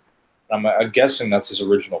time." And I'm guessing that's his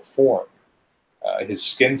original form, his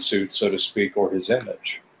skin suit, so to speak, or his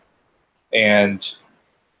image. And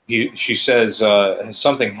she says, "Has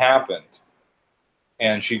something happened?"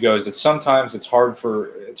 And she goes, Sometimes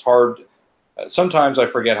sometimes I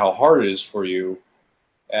forget how hard it is for you.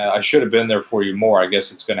 I should have been there for you more. I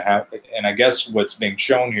guess it's going to happen." And I guess what's being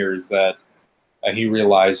shown here is that he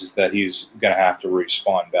realizes that he's going to have to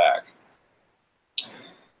respawn back.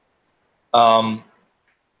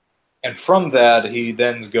 And from that, he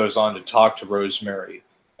then goes on to talk to Rosemary.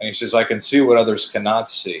 And he says, "I can see what others cannot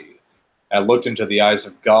see. I looked into the eyes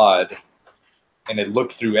of God, and it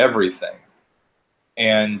looked through everything."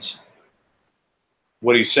 And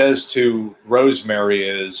what he says to Rosemary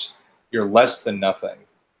is, "You're less than nothing."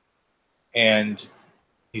 And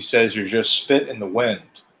he says, "You're just spit in the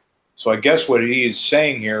wind." So I guess what he is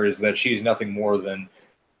saying here is that she's nothing more than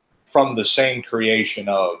from the same creation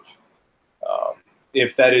of,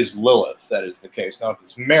 if that is Lilith, that is the case. Now, if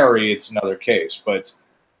it's Mary, it's another case. But,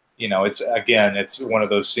 you know, it's one of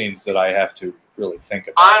those scenes that I have to really think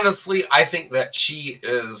about. Honestly, I think that she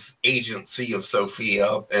is agency of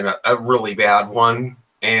Sophia, and a really bad one.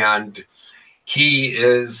 And he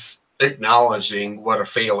is acknowledging what a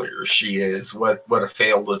failure she is, what a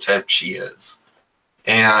failed attempt she is.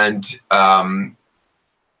 And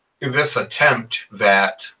this attempt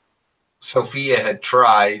that Sophia had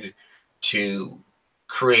tried to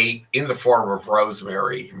create in the form of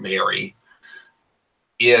Rosemary, Mary,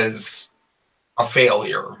 is a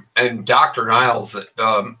failure. And Dr. Niles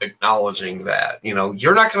acknowledging that, you know,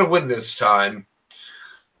 "You're not going to win this time.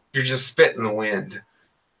 You're just spit in the wind.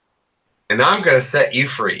 And I'm going to set you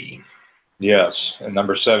free." Yes, in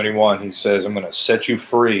number 71, he says, "I'm going to set you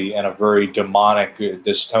free," in a very demonic,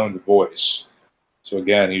 distoned voice. So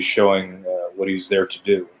again, he's showing what he's there to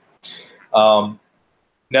do.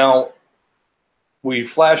 Now, we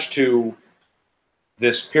flash to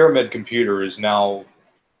this pyramid computer is now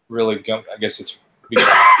really, I guess it's become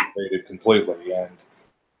activated completely. And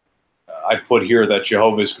I put here that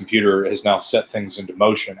Jehovah's computer has now set things into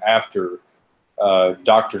motion after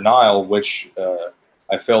Dr. Nile, which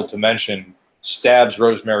I failed to mention, stabs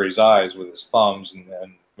Rosemary's eyes with his thumbs and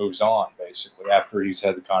then moves on, basically. After he's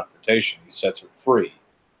had the confrontation, he sets her free.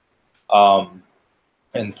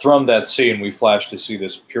 And from that scene, we flash to see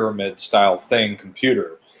this pyramid-style thing,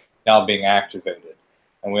 computer, now being activated.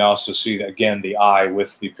 And we also see, again, the eye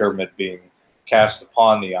with the pyramid being cast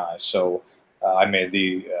upon the eye. So I made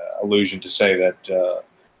the allusion to say that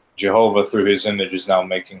Jehovah, through his image, is now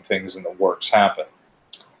making things in the works happen.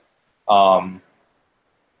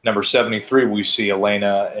 Number 73, we see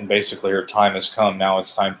Elena, and basically her time has come. Now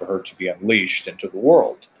it's time for her to be unleashed into the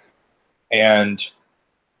world. And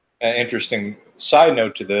an interesting side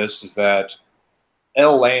note to this is that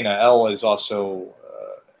Elena, El is also,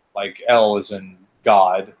 like El is in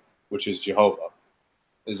God, which is Jehovah,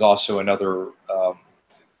 is also another,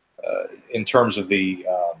 in terms of the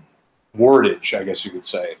wordage, I guess you could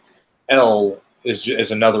say. El is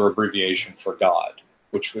another abbreviation for God,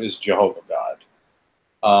 which is Jehovah God.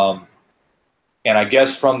 And I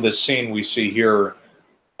guess from this scene we see here,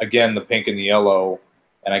 again, the pink and the yellow,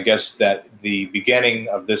 And I guess that the beginning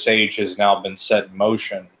of this age has now been set in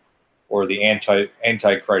motion, or the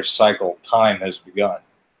Antichrist cycle time has begun.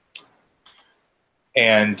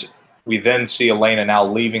 And we then see Elena now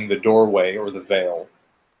leaving the doorway or the veil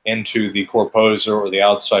into the corposa or the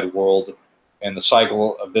outside world, and the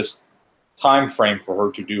cycle of this time frame for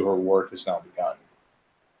her to do her work has now begun.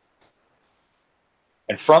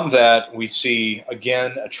 And from that, we see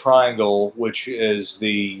again a triangle, which is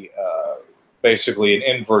the basically an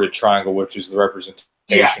inverted triangle, which is the representation.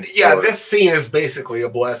 Yeah. This scene is basically a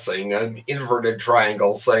blessing, an inverted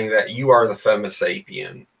triangle, saying that you are the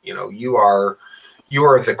Femisapien. You know, you are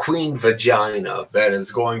the queen vagina that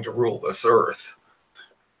is going to rule this earth.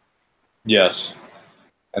 Yes.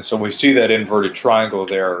 And so we see that inverted triangle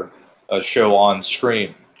there show on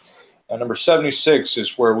screen. Now, number 76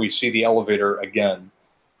 is where we see the elevator again.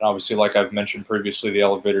 And obviously, like I've mentioned previously, the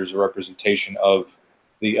elevator is a representation of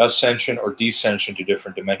the ascension or descension to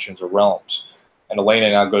different dimensions or realms. And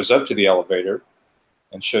Elena now goes up to the elevator,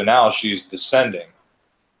 and so now she's descending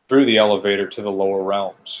through the elevator to the lower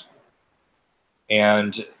realms.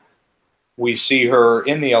 And we see her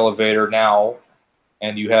in the elevator now,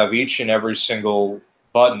 and you have each and every single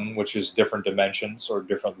button, which is different dimensions or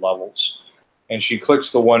different levels. And she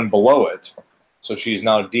clicks the one below it, so she's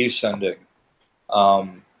now descending.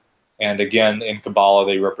 And again, in Kabbalah,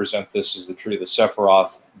 they represent this as the tree of the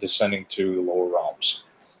Sephiroth descending to the lower realms.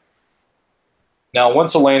 Now,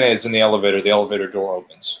 once Elena is in the elevator door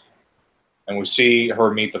opens, and we see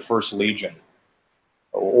her meet the first legion.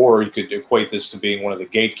 Or you could equate this to being one of the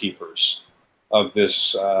gatekeepers of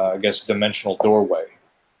this, I guess, dimensional doorway,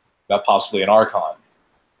 not possibly an archon,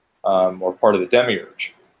 or part of the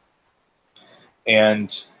demiurge.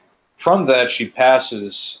 And from that, she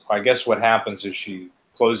passes, I guess what happens is she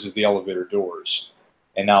closes the elevator doors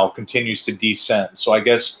and now continues to descend. So I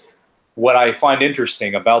guess what I find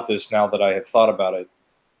interesting about this, now that I have thought about it,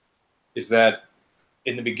 is that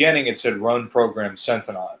in the beginning it said run program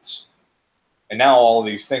Sentinels. And now all of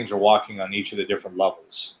these things are walking on each of the different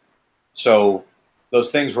levels. So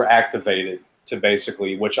those things were activated to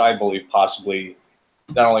basically, which I believe possibly,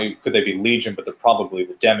 not only could they be Legion, but they're probably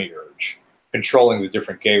the Demiurge, controlling the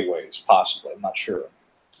different gateways, possibly. I'm not sure.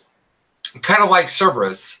 Kind of like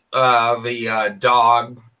Cerberus, the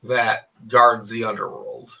dog that guards the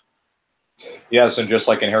underworld. Yes, and just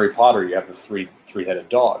like in Harry Potter, you have the three-headed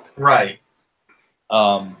dog. Right.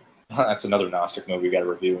 That's another Gnostic movie we got to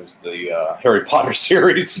review, is the Harry Potter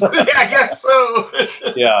series. I guess so.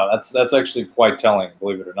 Yeah, that's actually quite telling,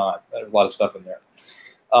 believe it or not. There's a lot of stuff in there.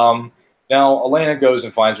 Now, Elena goes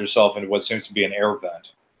and finds herself in what seems to be an air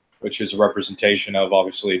vent, which is a representation of,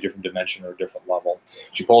 obviously, a different dimension or a different level.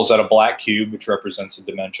 She pulls out a black cube, which represents a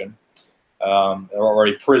dimension, or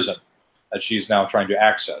a prison that she's now trying to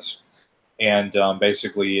access. And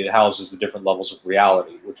basically, it houses the different levels of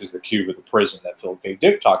reality, which is the cube of the prison that Philip K.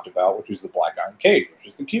 Dick talked about, which is the black iron cage, which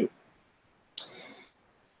is the cube.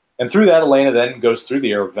 And through that, Elena then goes through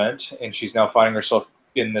the air vent, and she's now finding herself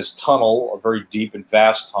in this tunnel, a very deep and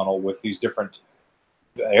vast tunnel with these different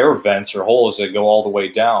air vents or holes that go all the way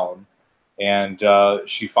down. And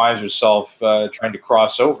she finds herself trying to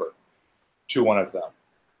cross over to one of them.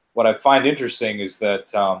 What I find interesting is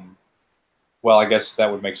that... well, I guess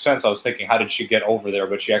that would make sense. I was thinking, how did she get over there?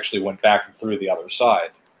 But she actually went back and through the other side.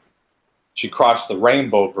 She crossed the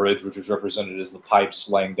Rainbow Bridge, which was represented as the pipes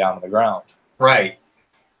laying down on the ground. Right.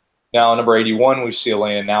 Now, number 81, we see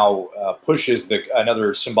Elena now pushes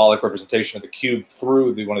another symbolic representation of the cube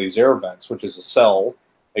through one of these air vents, which is a cell.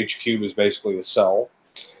 H cube is basically a cell.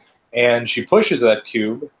 And she pushes that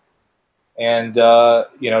cube. And,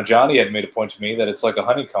 you know, Johnny had made a point to me that it's like a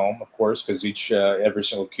honeycomb, of course, because every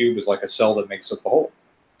single cube is like a cell that makes up the whole.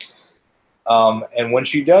 And when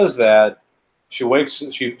she does that, she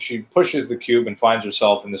pushes the cube and finds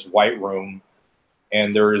herself in this white room,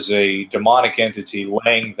 and there is a demonic entity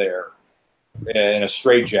laying there in a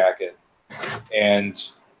straitjacket. And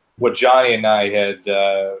what Johnny and I had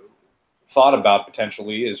thought about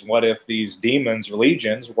potentially is, what if these demons or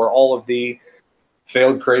legions were all of the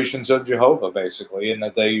failed creations of Jehovah, basically, and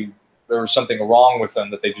that there was something wrong with them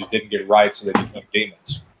that they just didn't get right, so they became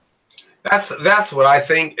demons. That's what I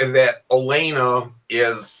think, that Elena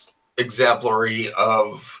is exemplary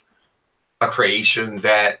of a creation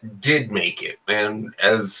that did make it, and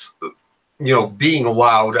as you know, being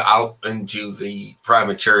allowed out into the prime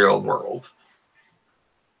material world.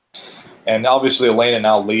 And obviously Elena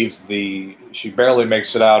now leaves she barely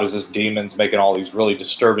makes it out as this demon's making all these really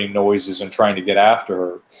disturbing noises and trying to get after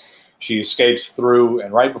her. She escapes through,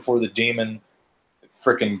 and right before the demon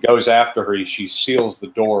frickin' goes after her, she seals the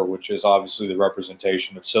door, which is obviously the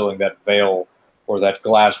representation of sealing that veil or that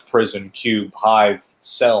glass prison cube hive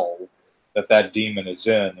cell that demon is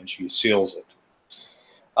in, and she seals it.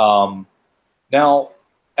 Now,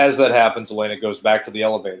 as that happens, Elena goes back to the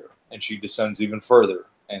elevator, and she descends even further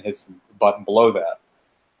and hits the button below that.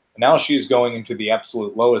 And now she's going into the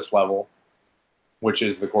absolute lowest level, which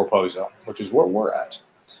is the corpozo, which is where we're at.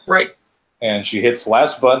 Right. And she hits the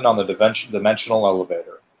last button on the dimensional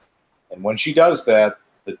elevator. And when she does that,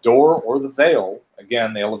 the door or the veil,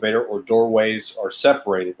 again, the elevator or doorways are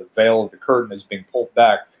separated. The veil of the curtain is being pulled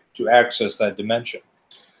back to access that dimension.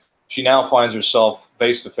 She now finds herself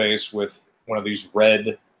face to face with one of these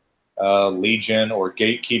red Legion or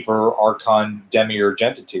Gatekeeper Archon Demiurge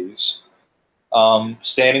entities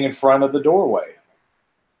standing in front of the doorway.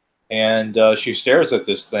 And she stares at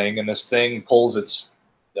this thing, and this thing pulls its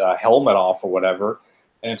helmet off or whatever,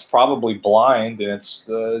 and it's probably blind, and it's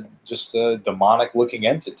just a demonic-looking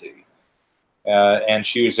entity. And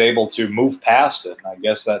she was able to move past it, and I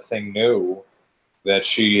guess that thing knew that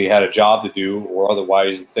she had a job to do, or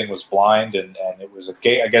otherwise the thing was blind, and it was a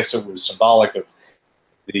gate. I guess it was symbolic of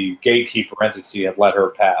the gatekeeper entity had let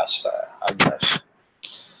her past, I guess.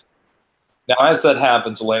 Now, as that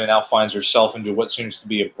happens, Elena now finds herself into what seems to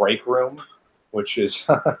be a break room, which is,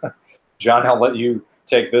 John, I'll let you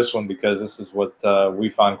take this one because this is what we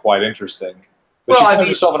found quite interesting. But well, she finds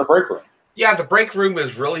herself in a break room. Yeah, the break room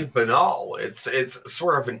is really banal. It's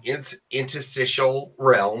sort of an interstitial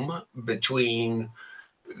realm between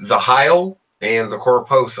the Heil and the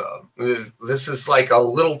Corposa. This is like a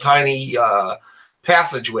little tiny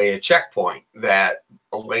passageway, a checkpoint that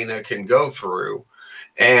Elena can go through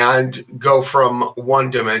and go from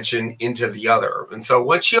one dimension into the other. And so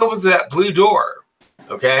when she opens that blue door,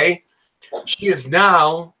 okay, she is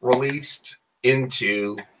now released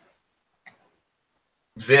into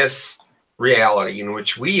this reality in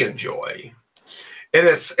which we enjoy. And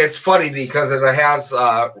it's funny because it has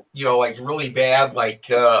you know, like really bad, like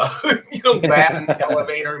you know, Latin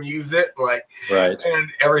elevator music, like right,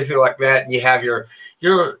 and everything like that. And you have your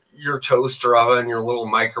toaster oven, your little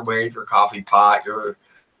microwave, your coffee pot, your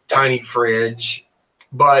tiny fridge.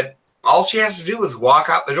 But all she has to do is walk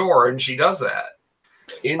out the door, and she does that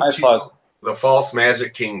into the false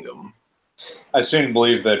magic kingdom. I soon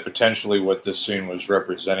believe that potentially what this scene was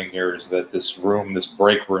representing here is that this room, this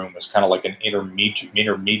break room, is kind of like an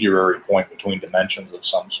intermediary point between dimensions of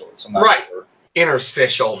some sorts. Right. Sure.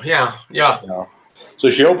 Interstitial. Yeah. Yeah. You know? So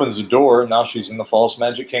she opens the door, and now she's in the false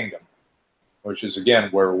magic kingdom, which is, again,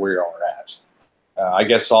 where we are at. I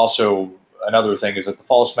guess also another thing is that the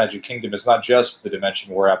false magic kingdom is not just the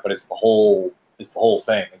dimension we're at, but it's the whole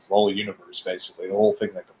thing. It's the whole universe, basically. The whole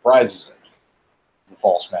thing that comprises it is the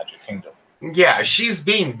false magic kingdom. Yeah, she's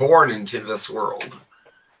being born into this world.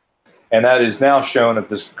 And that is now shown at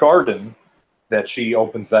this garden that she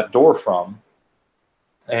opens that door from.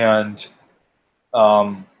 And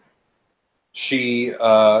she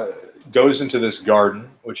goes into this garden,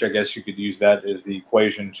 which I guess you could use that as the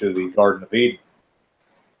equation to the Garden of Eden.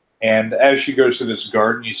 And as she goes to this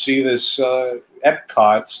garden, you see this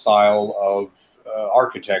Epcot style of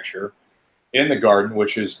architecture in the garden,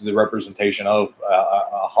 which is the representation of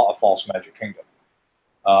a false magic kingdom.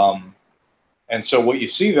 And so what you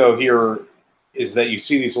see, though, here is that you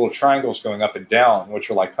see these little triangles going up and down,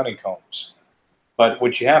 which are like honeycombs. But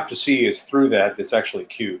what you have to see is through that, it's actually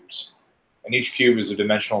cubes. And each cube is a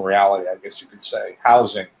dimensional reality, I guess you could say,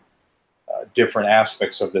 housing different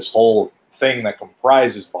aspects of this whole thing that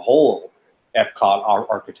comprises the whole Epcot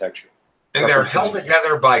architecture. And they're held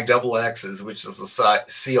together by double X's, which is the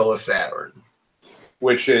seal of Saturn.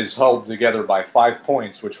 Which is held together by 5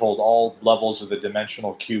 points, which hold all levels of the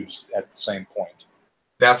dimensional cubes at the same point.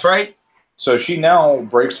 That's right. So she now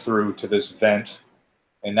breaks through to this vent,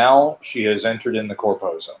 and now she has entered in the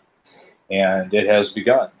Corposa, and it has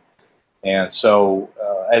begun. And so,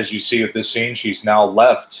 as you see at this scene, she's now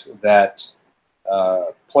left that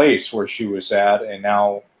place where she was at, and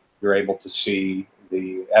now you're able to see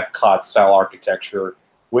the Epcot-style architecture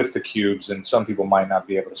with the cubes, and some people might not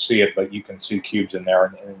be able to see it, but you can see cubes in there,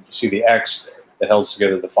 and you see the X that holds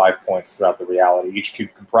together the 5 points throughout the reality. Each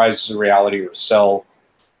cube comprises a reality or a cell,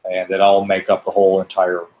 and that all make up the whole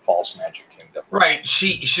entire false magic kingdom. Right.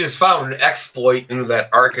 She's found an exploit into that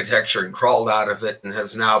architecture and crawled out of it and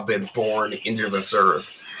has now been born into this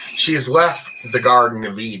earth. She's left the Garden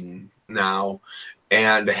of Eden now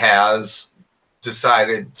and has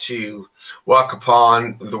decided to walk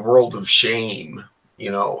upon the world of shame,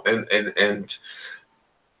 you know, and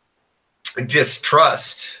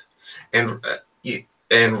distrust and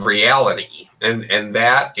reality, and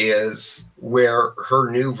that is where her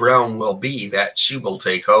new realm will be, that she will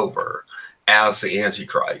take over as the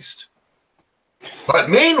Antichrist. But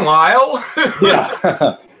meanwhile,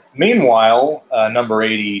 Yeah. Meanwhile, number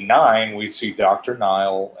 89, we see Dr.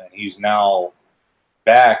 Nile, and he's now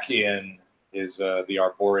back in his the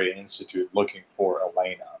Arborea Institute looking for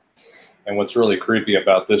Elena. And what's really creepy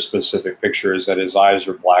about this specific picture is that his eyes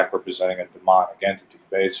are black, representing a demonic entity,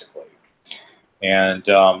 basically. And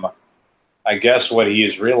I guess what he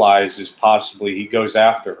has realized is possibly he goes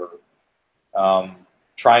after her,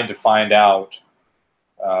 trying to find out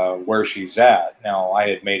where she's at. Now, I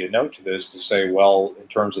had made a note to this to say, well, in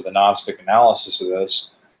terms of the Gnostic analysis of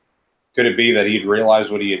this, could it be that he'd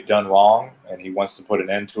realized what he had done wrong and he wants to put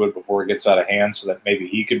an end to it before it gets out of hand so that maybe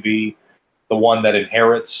he could be the one that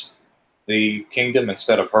inherits the kingdom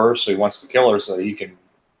instead of her, so he wants to kill her so that he can,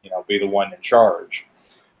 be the one in charge?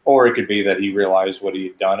 Or it could be that he realized what he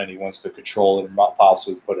had done and he wants to control it and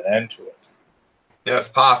possibly put an end to it. yeah, it's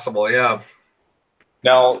possible, yeah.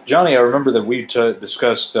 Now, Johnny, I remember that we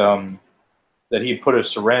discussed that he put a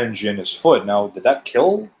syringe in his foot. Now, did that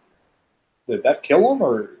kill him,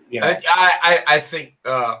 or I think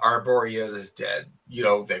Arborea is dead.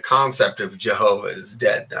 The concept of Jehovah is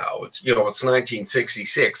dead now. It's it's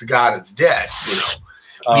 1966. God is dead.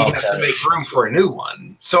 We have to make room for a new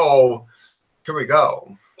one. So here we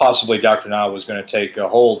go. Possibly Dr. Nile was going to take a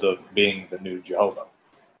hold of being the new Jehovah.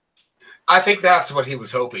 I think that's what he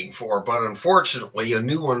was hoping for, but unfortunately, a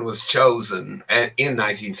new one was chosen in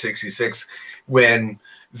 1966 when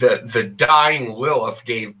the dying Lilith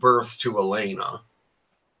gave birth to Elena.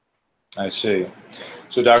 I see.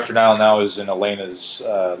 So Dr. Nile now is in Elena's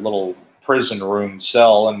little prison room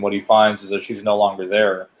cell, and what he finds is that she's no longer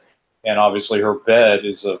there. And obviously her bed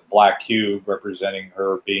is a black cube representing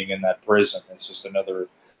her being in that prison. It's just another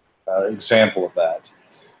example of that.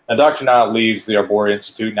 Now, Dr. Nile leaves the Arborea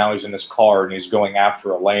Institute. Now he's in his car, and he's going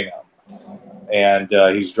after Elena. And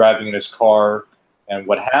he's driving in his car, and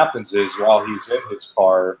what happens is while he's in his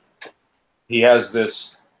car, he has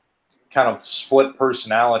this kind of split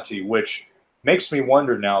personality, which makes me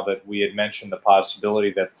wonder now that we had mentioned the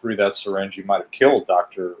possibility that through that syringe he might have killed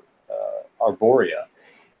Dr. Arborea.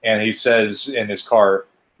 And he says in his car,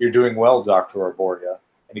 "You're doing well, Dr. Arborea."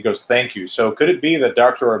 And he goes, "Thank you." So could it be that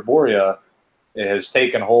Dr. Arborea has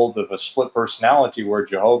taken hold of a split personality where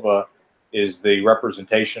Jehovah is the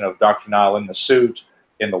representation of Dr. Nile in the suit,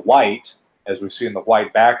 in the white, as we see in the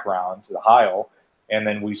white background, the Heil, and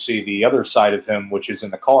then we see the other side of him, which is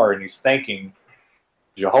in the car, and he's thanking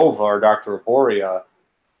Jehovah or Dr. Arborea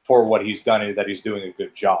for what he's done and that he's doing a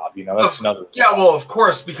good job. That's another. Yeah, well, of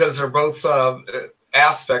course, because they're both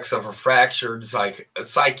aspects of a fractured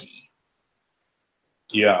psyche.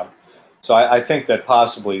 Yeah. So I think that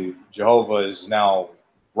possibly Jehovah is now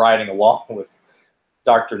riding along with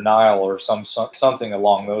Dr. Nile or something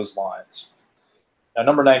along those lines. Now,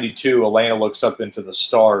 number 92, Elena looks up into the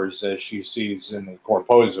stars as she sees in the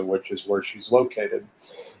Corposa, which is where she's located.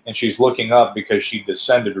 And she's looking up because she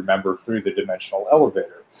descended, remember, through the dimensional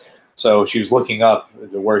elevator. So she's looking up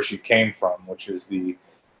to where she came from, which is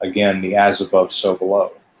again, the as above, so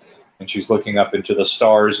below. And she's looking up into the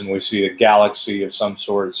stars, and we see a galaxy of some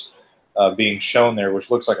sorts being shown there, which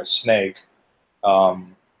looks like a snake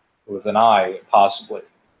with an eye, possibly.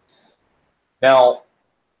 Now,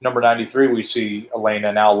 number 93, we see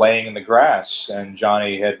Elena now laying in the grass, and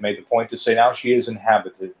Johnny had made the point to say now she has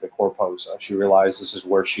inhabited the Corposa. She realized this is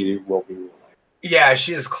where she will be ruling. Yeah,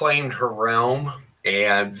 she has claimed her realm,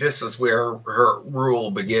 and this is where her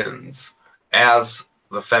rule begins as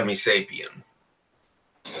the Femisapien.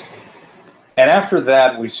 And after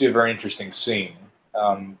that, we see a very interesting scene.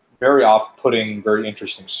 Very off-putting, very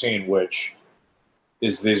interesting scene, which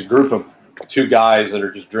is this group of two guys that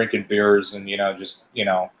are just drinking beers and,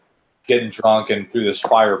 getting drunk and through this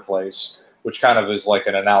fireplace, which kind of is like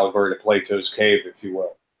an allegory to Plato's cave, if you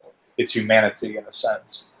will. It's humanity in a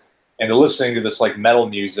sense. And they're listening to this like metal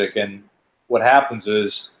music, and what happens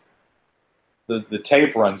is the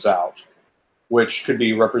tape runs out, which could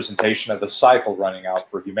be representation of the cycle running out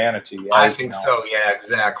for humanity. I think so, yeah,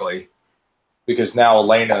 exactly. Because now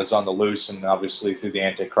Elena is on the loose, and obviously through the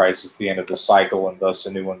Antichrist, it's the end of the cycle, and thus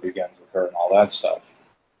a new one begins with her and all that stuff.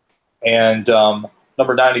 And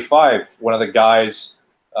number 95, one of the guys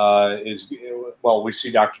we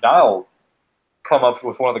see Dr. Nile come up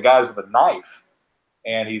with one of the guys with a knife,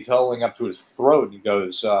 and he's holding up to his throat, and he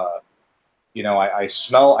goes, I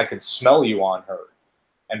can smell you on her.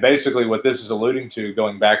 And basically what this is alluding to,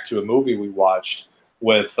 going back to a movie we watched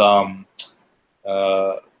with, I'm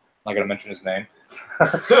not going to mention his name.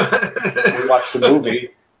 We watched a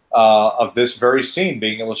movie of this very scene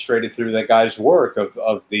being illustrated through that guy's work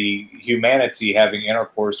of the humanity having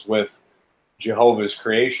intercourse with Jehovah's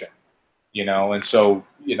creation. you know, and so,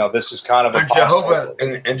 you know, this is kind of a And Jehovah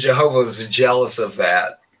and Jehovah was jealous of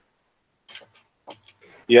that.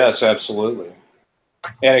 Yes, absolutely.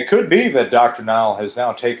 And it could be that Dr. Nile has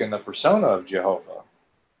now taken the persona of Jehovah,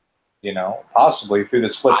 you know, possibly through the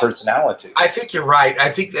split personality. I think you're right. I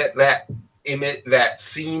think that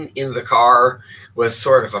scene in the car was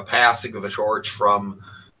sort of a passing of the torch from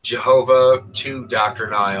Jehovah to Dr.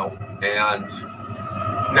 Nile. And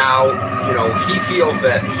now, you know, he feels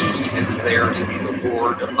that he is there to be the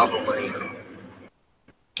ward of Elena.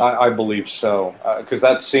 I believe so. Because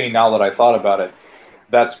that scene, now that I thought about it,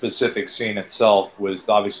 that specific scene itself was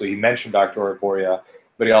obviously, he mentioned Dr. Arboria,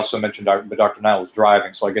 but he also mentioned Dr. Nile was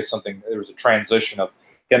driving. So I guess there was a transition of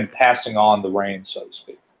him passing on the reins, so to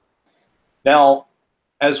speak. Now,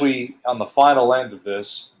 as on the final end of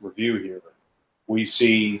this review here, we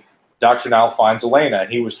see Dr. Nile finds Elena,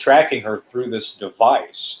 and he was tracking her through this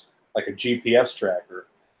device, like a GPS tracker,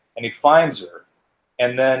 and he finds her.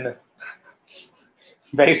 And then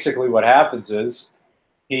basically what happens is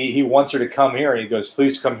he wants her to come here, and he goes,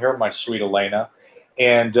 "Please come here, my sweet Elena."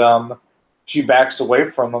 And she backs away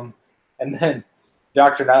from him, and then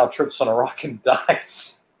Dr. Nile trips on a rock and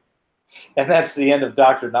dies. And that's the end of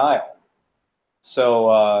Dr. Nile.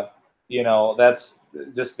 So, you know, that's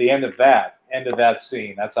just the end of that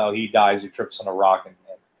scene. That's how he dies. He trips on a rock and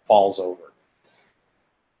falls over.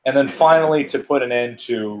 And then finally, to put an end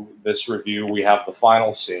to this review, we have the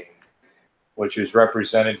final scene, which is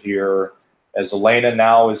represented here as Elena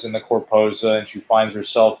now is in the Corposa, and she finds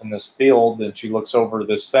herself in this field, and she looks over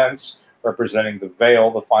this fence representing the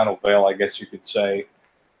veil, the final veil, I guess you could say,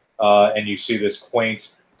 and you see this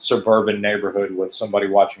quaint suburban neighborhood with somebody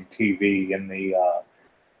watching TV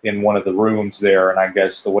in one of the rooms there. And I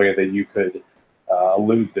guess the way that you could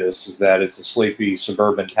allude this is that it's a sleepy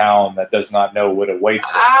suburban town that does not know what awaits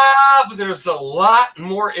it. But there's a lot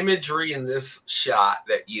more imagery in this shot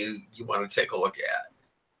that you want to take a look at.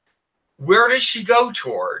 Where does she go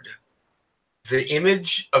toward? The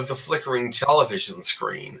image of the flickering television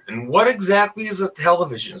screen. And what exactly is a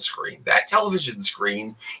television screen? That television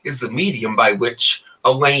screen is the medium by which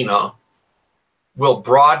Elena will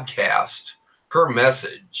broadcast her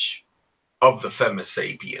message of the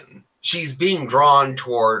Femisapien. She's being drawn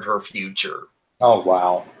toward her future. Oh,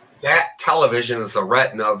 wow. That television is the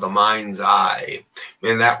retina of the mind's eye.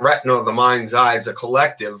 And that retina of the mind's eye is a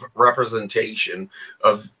collective representation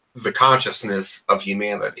of the consciousness of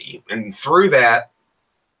humanity. And through that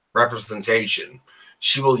representation,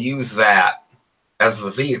 she will use that as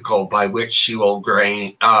the vehicle by which she will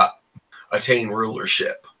attain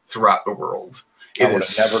rulership throughout the world. I would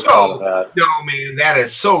have never thought of that. No, man, that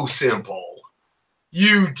is so simple.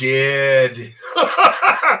 You did.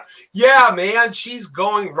 Yeah, man, she's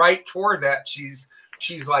going right toward that.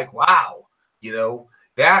 She's like, wow, you know,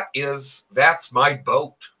 that's my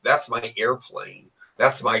boat. That's my airplane.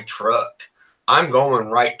 That's my truck. I'm going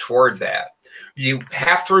right toward that. You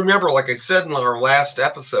have to remember, like I said in our last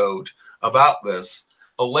episode about this,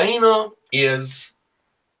 Elena is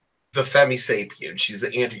the Femisapien. She's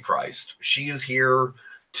the Antichrist. She is here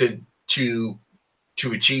to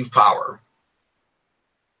achieve power.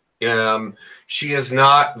 She is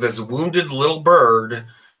not this wounded little bird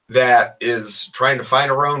that is trying to find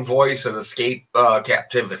her own voice and escape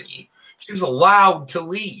captivity. She was allowed to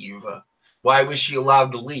leave. Why was she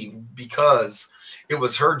allowed to leave? Because it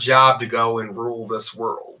was her job to go and rule this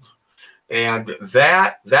world. And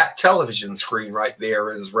that television screen right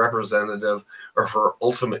there is representative of her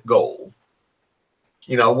ultimate goal.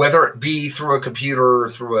 You know, whether it be through a computer, or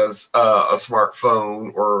through a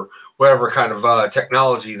smartphone, or whatever kind of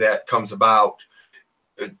technology that comes about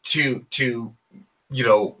to you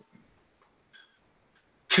know,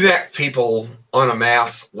 connect people on a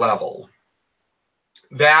mass level.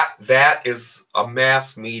 That is a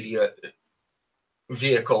mass media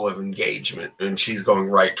vehicle of engagement, and she's going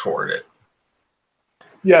right toward it.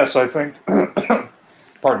 Yes, I think.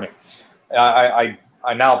 Pardon me. I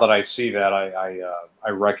now that I see that, I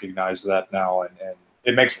recognize that now, and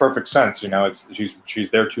it makes perfect sense. You know,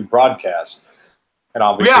 she's there to broadcast, and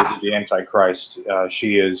obviously the Antichrist.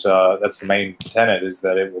 She is. That's the main tenet, is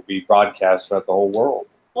that it will be broadcast throughout the whole world.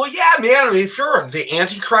 Well, yeah, man. I mean, sure, the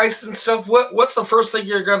Antichrist and stuff. What's the first thing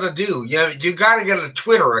you're gonna do? You got to get a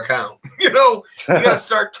Twitter account. You know, you got to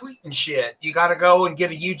start tweeting shit. You got to go and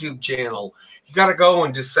get a YouTube channel. You got to go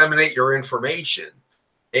and disseminate your information.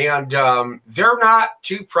 And they're not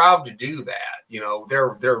too proud to do that. You know,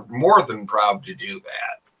 they're more than proud to do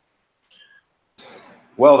that.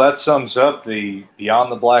 Well, that sums up the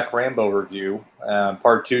Beyond the Black Rainbow review,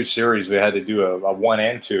 part 2 series. We had to do a 1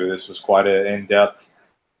 and 2. This was quite an in-depth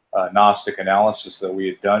Gnostic analysis that we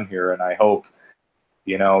had done here, and I hope,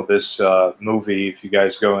 you know, this movie, if you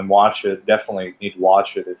guys go and watch it, definitely need to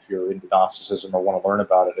watch it if you're into Gnosticism or want to learn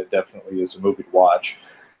about it. It definitely is a movie to watch,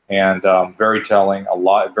 and very telling,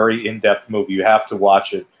 very in-depth movie. You have to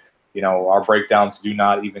watch it. You know, our breakdowns do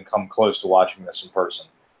not even come close to watching this in person.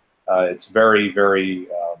 It's very, very,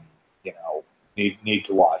 you know, need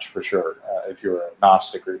to watch for sure if you're a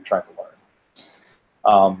Gnostic or you're trying to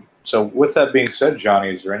learn. So with that being said,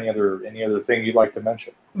 Johnny, is there any other thing you'd like to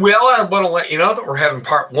mention? Well, I want to let you know that we're having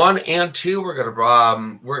part 1 and 2. We're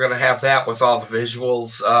gonna have that with all the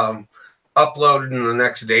visuals uploaded in the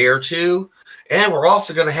next day or two, and we're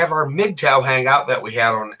also going to have our MGTOW hangout that we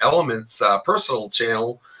had on Element's personal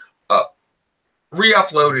channel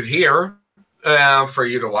re-uploaded here for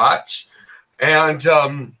you to watch, and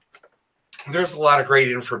there's a lot of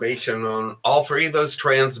great information on all 3 of those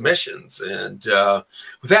transmissions. And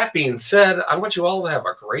with that being said, I want you all to have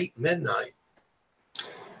a great midnight.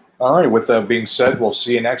 All right. With that being said, we'll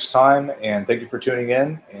see you next time. And thank you for tuning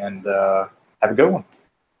in. And have a good one.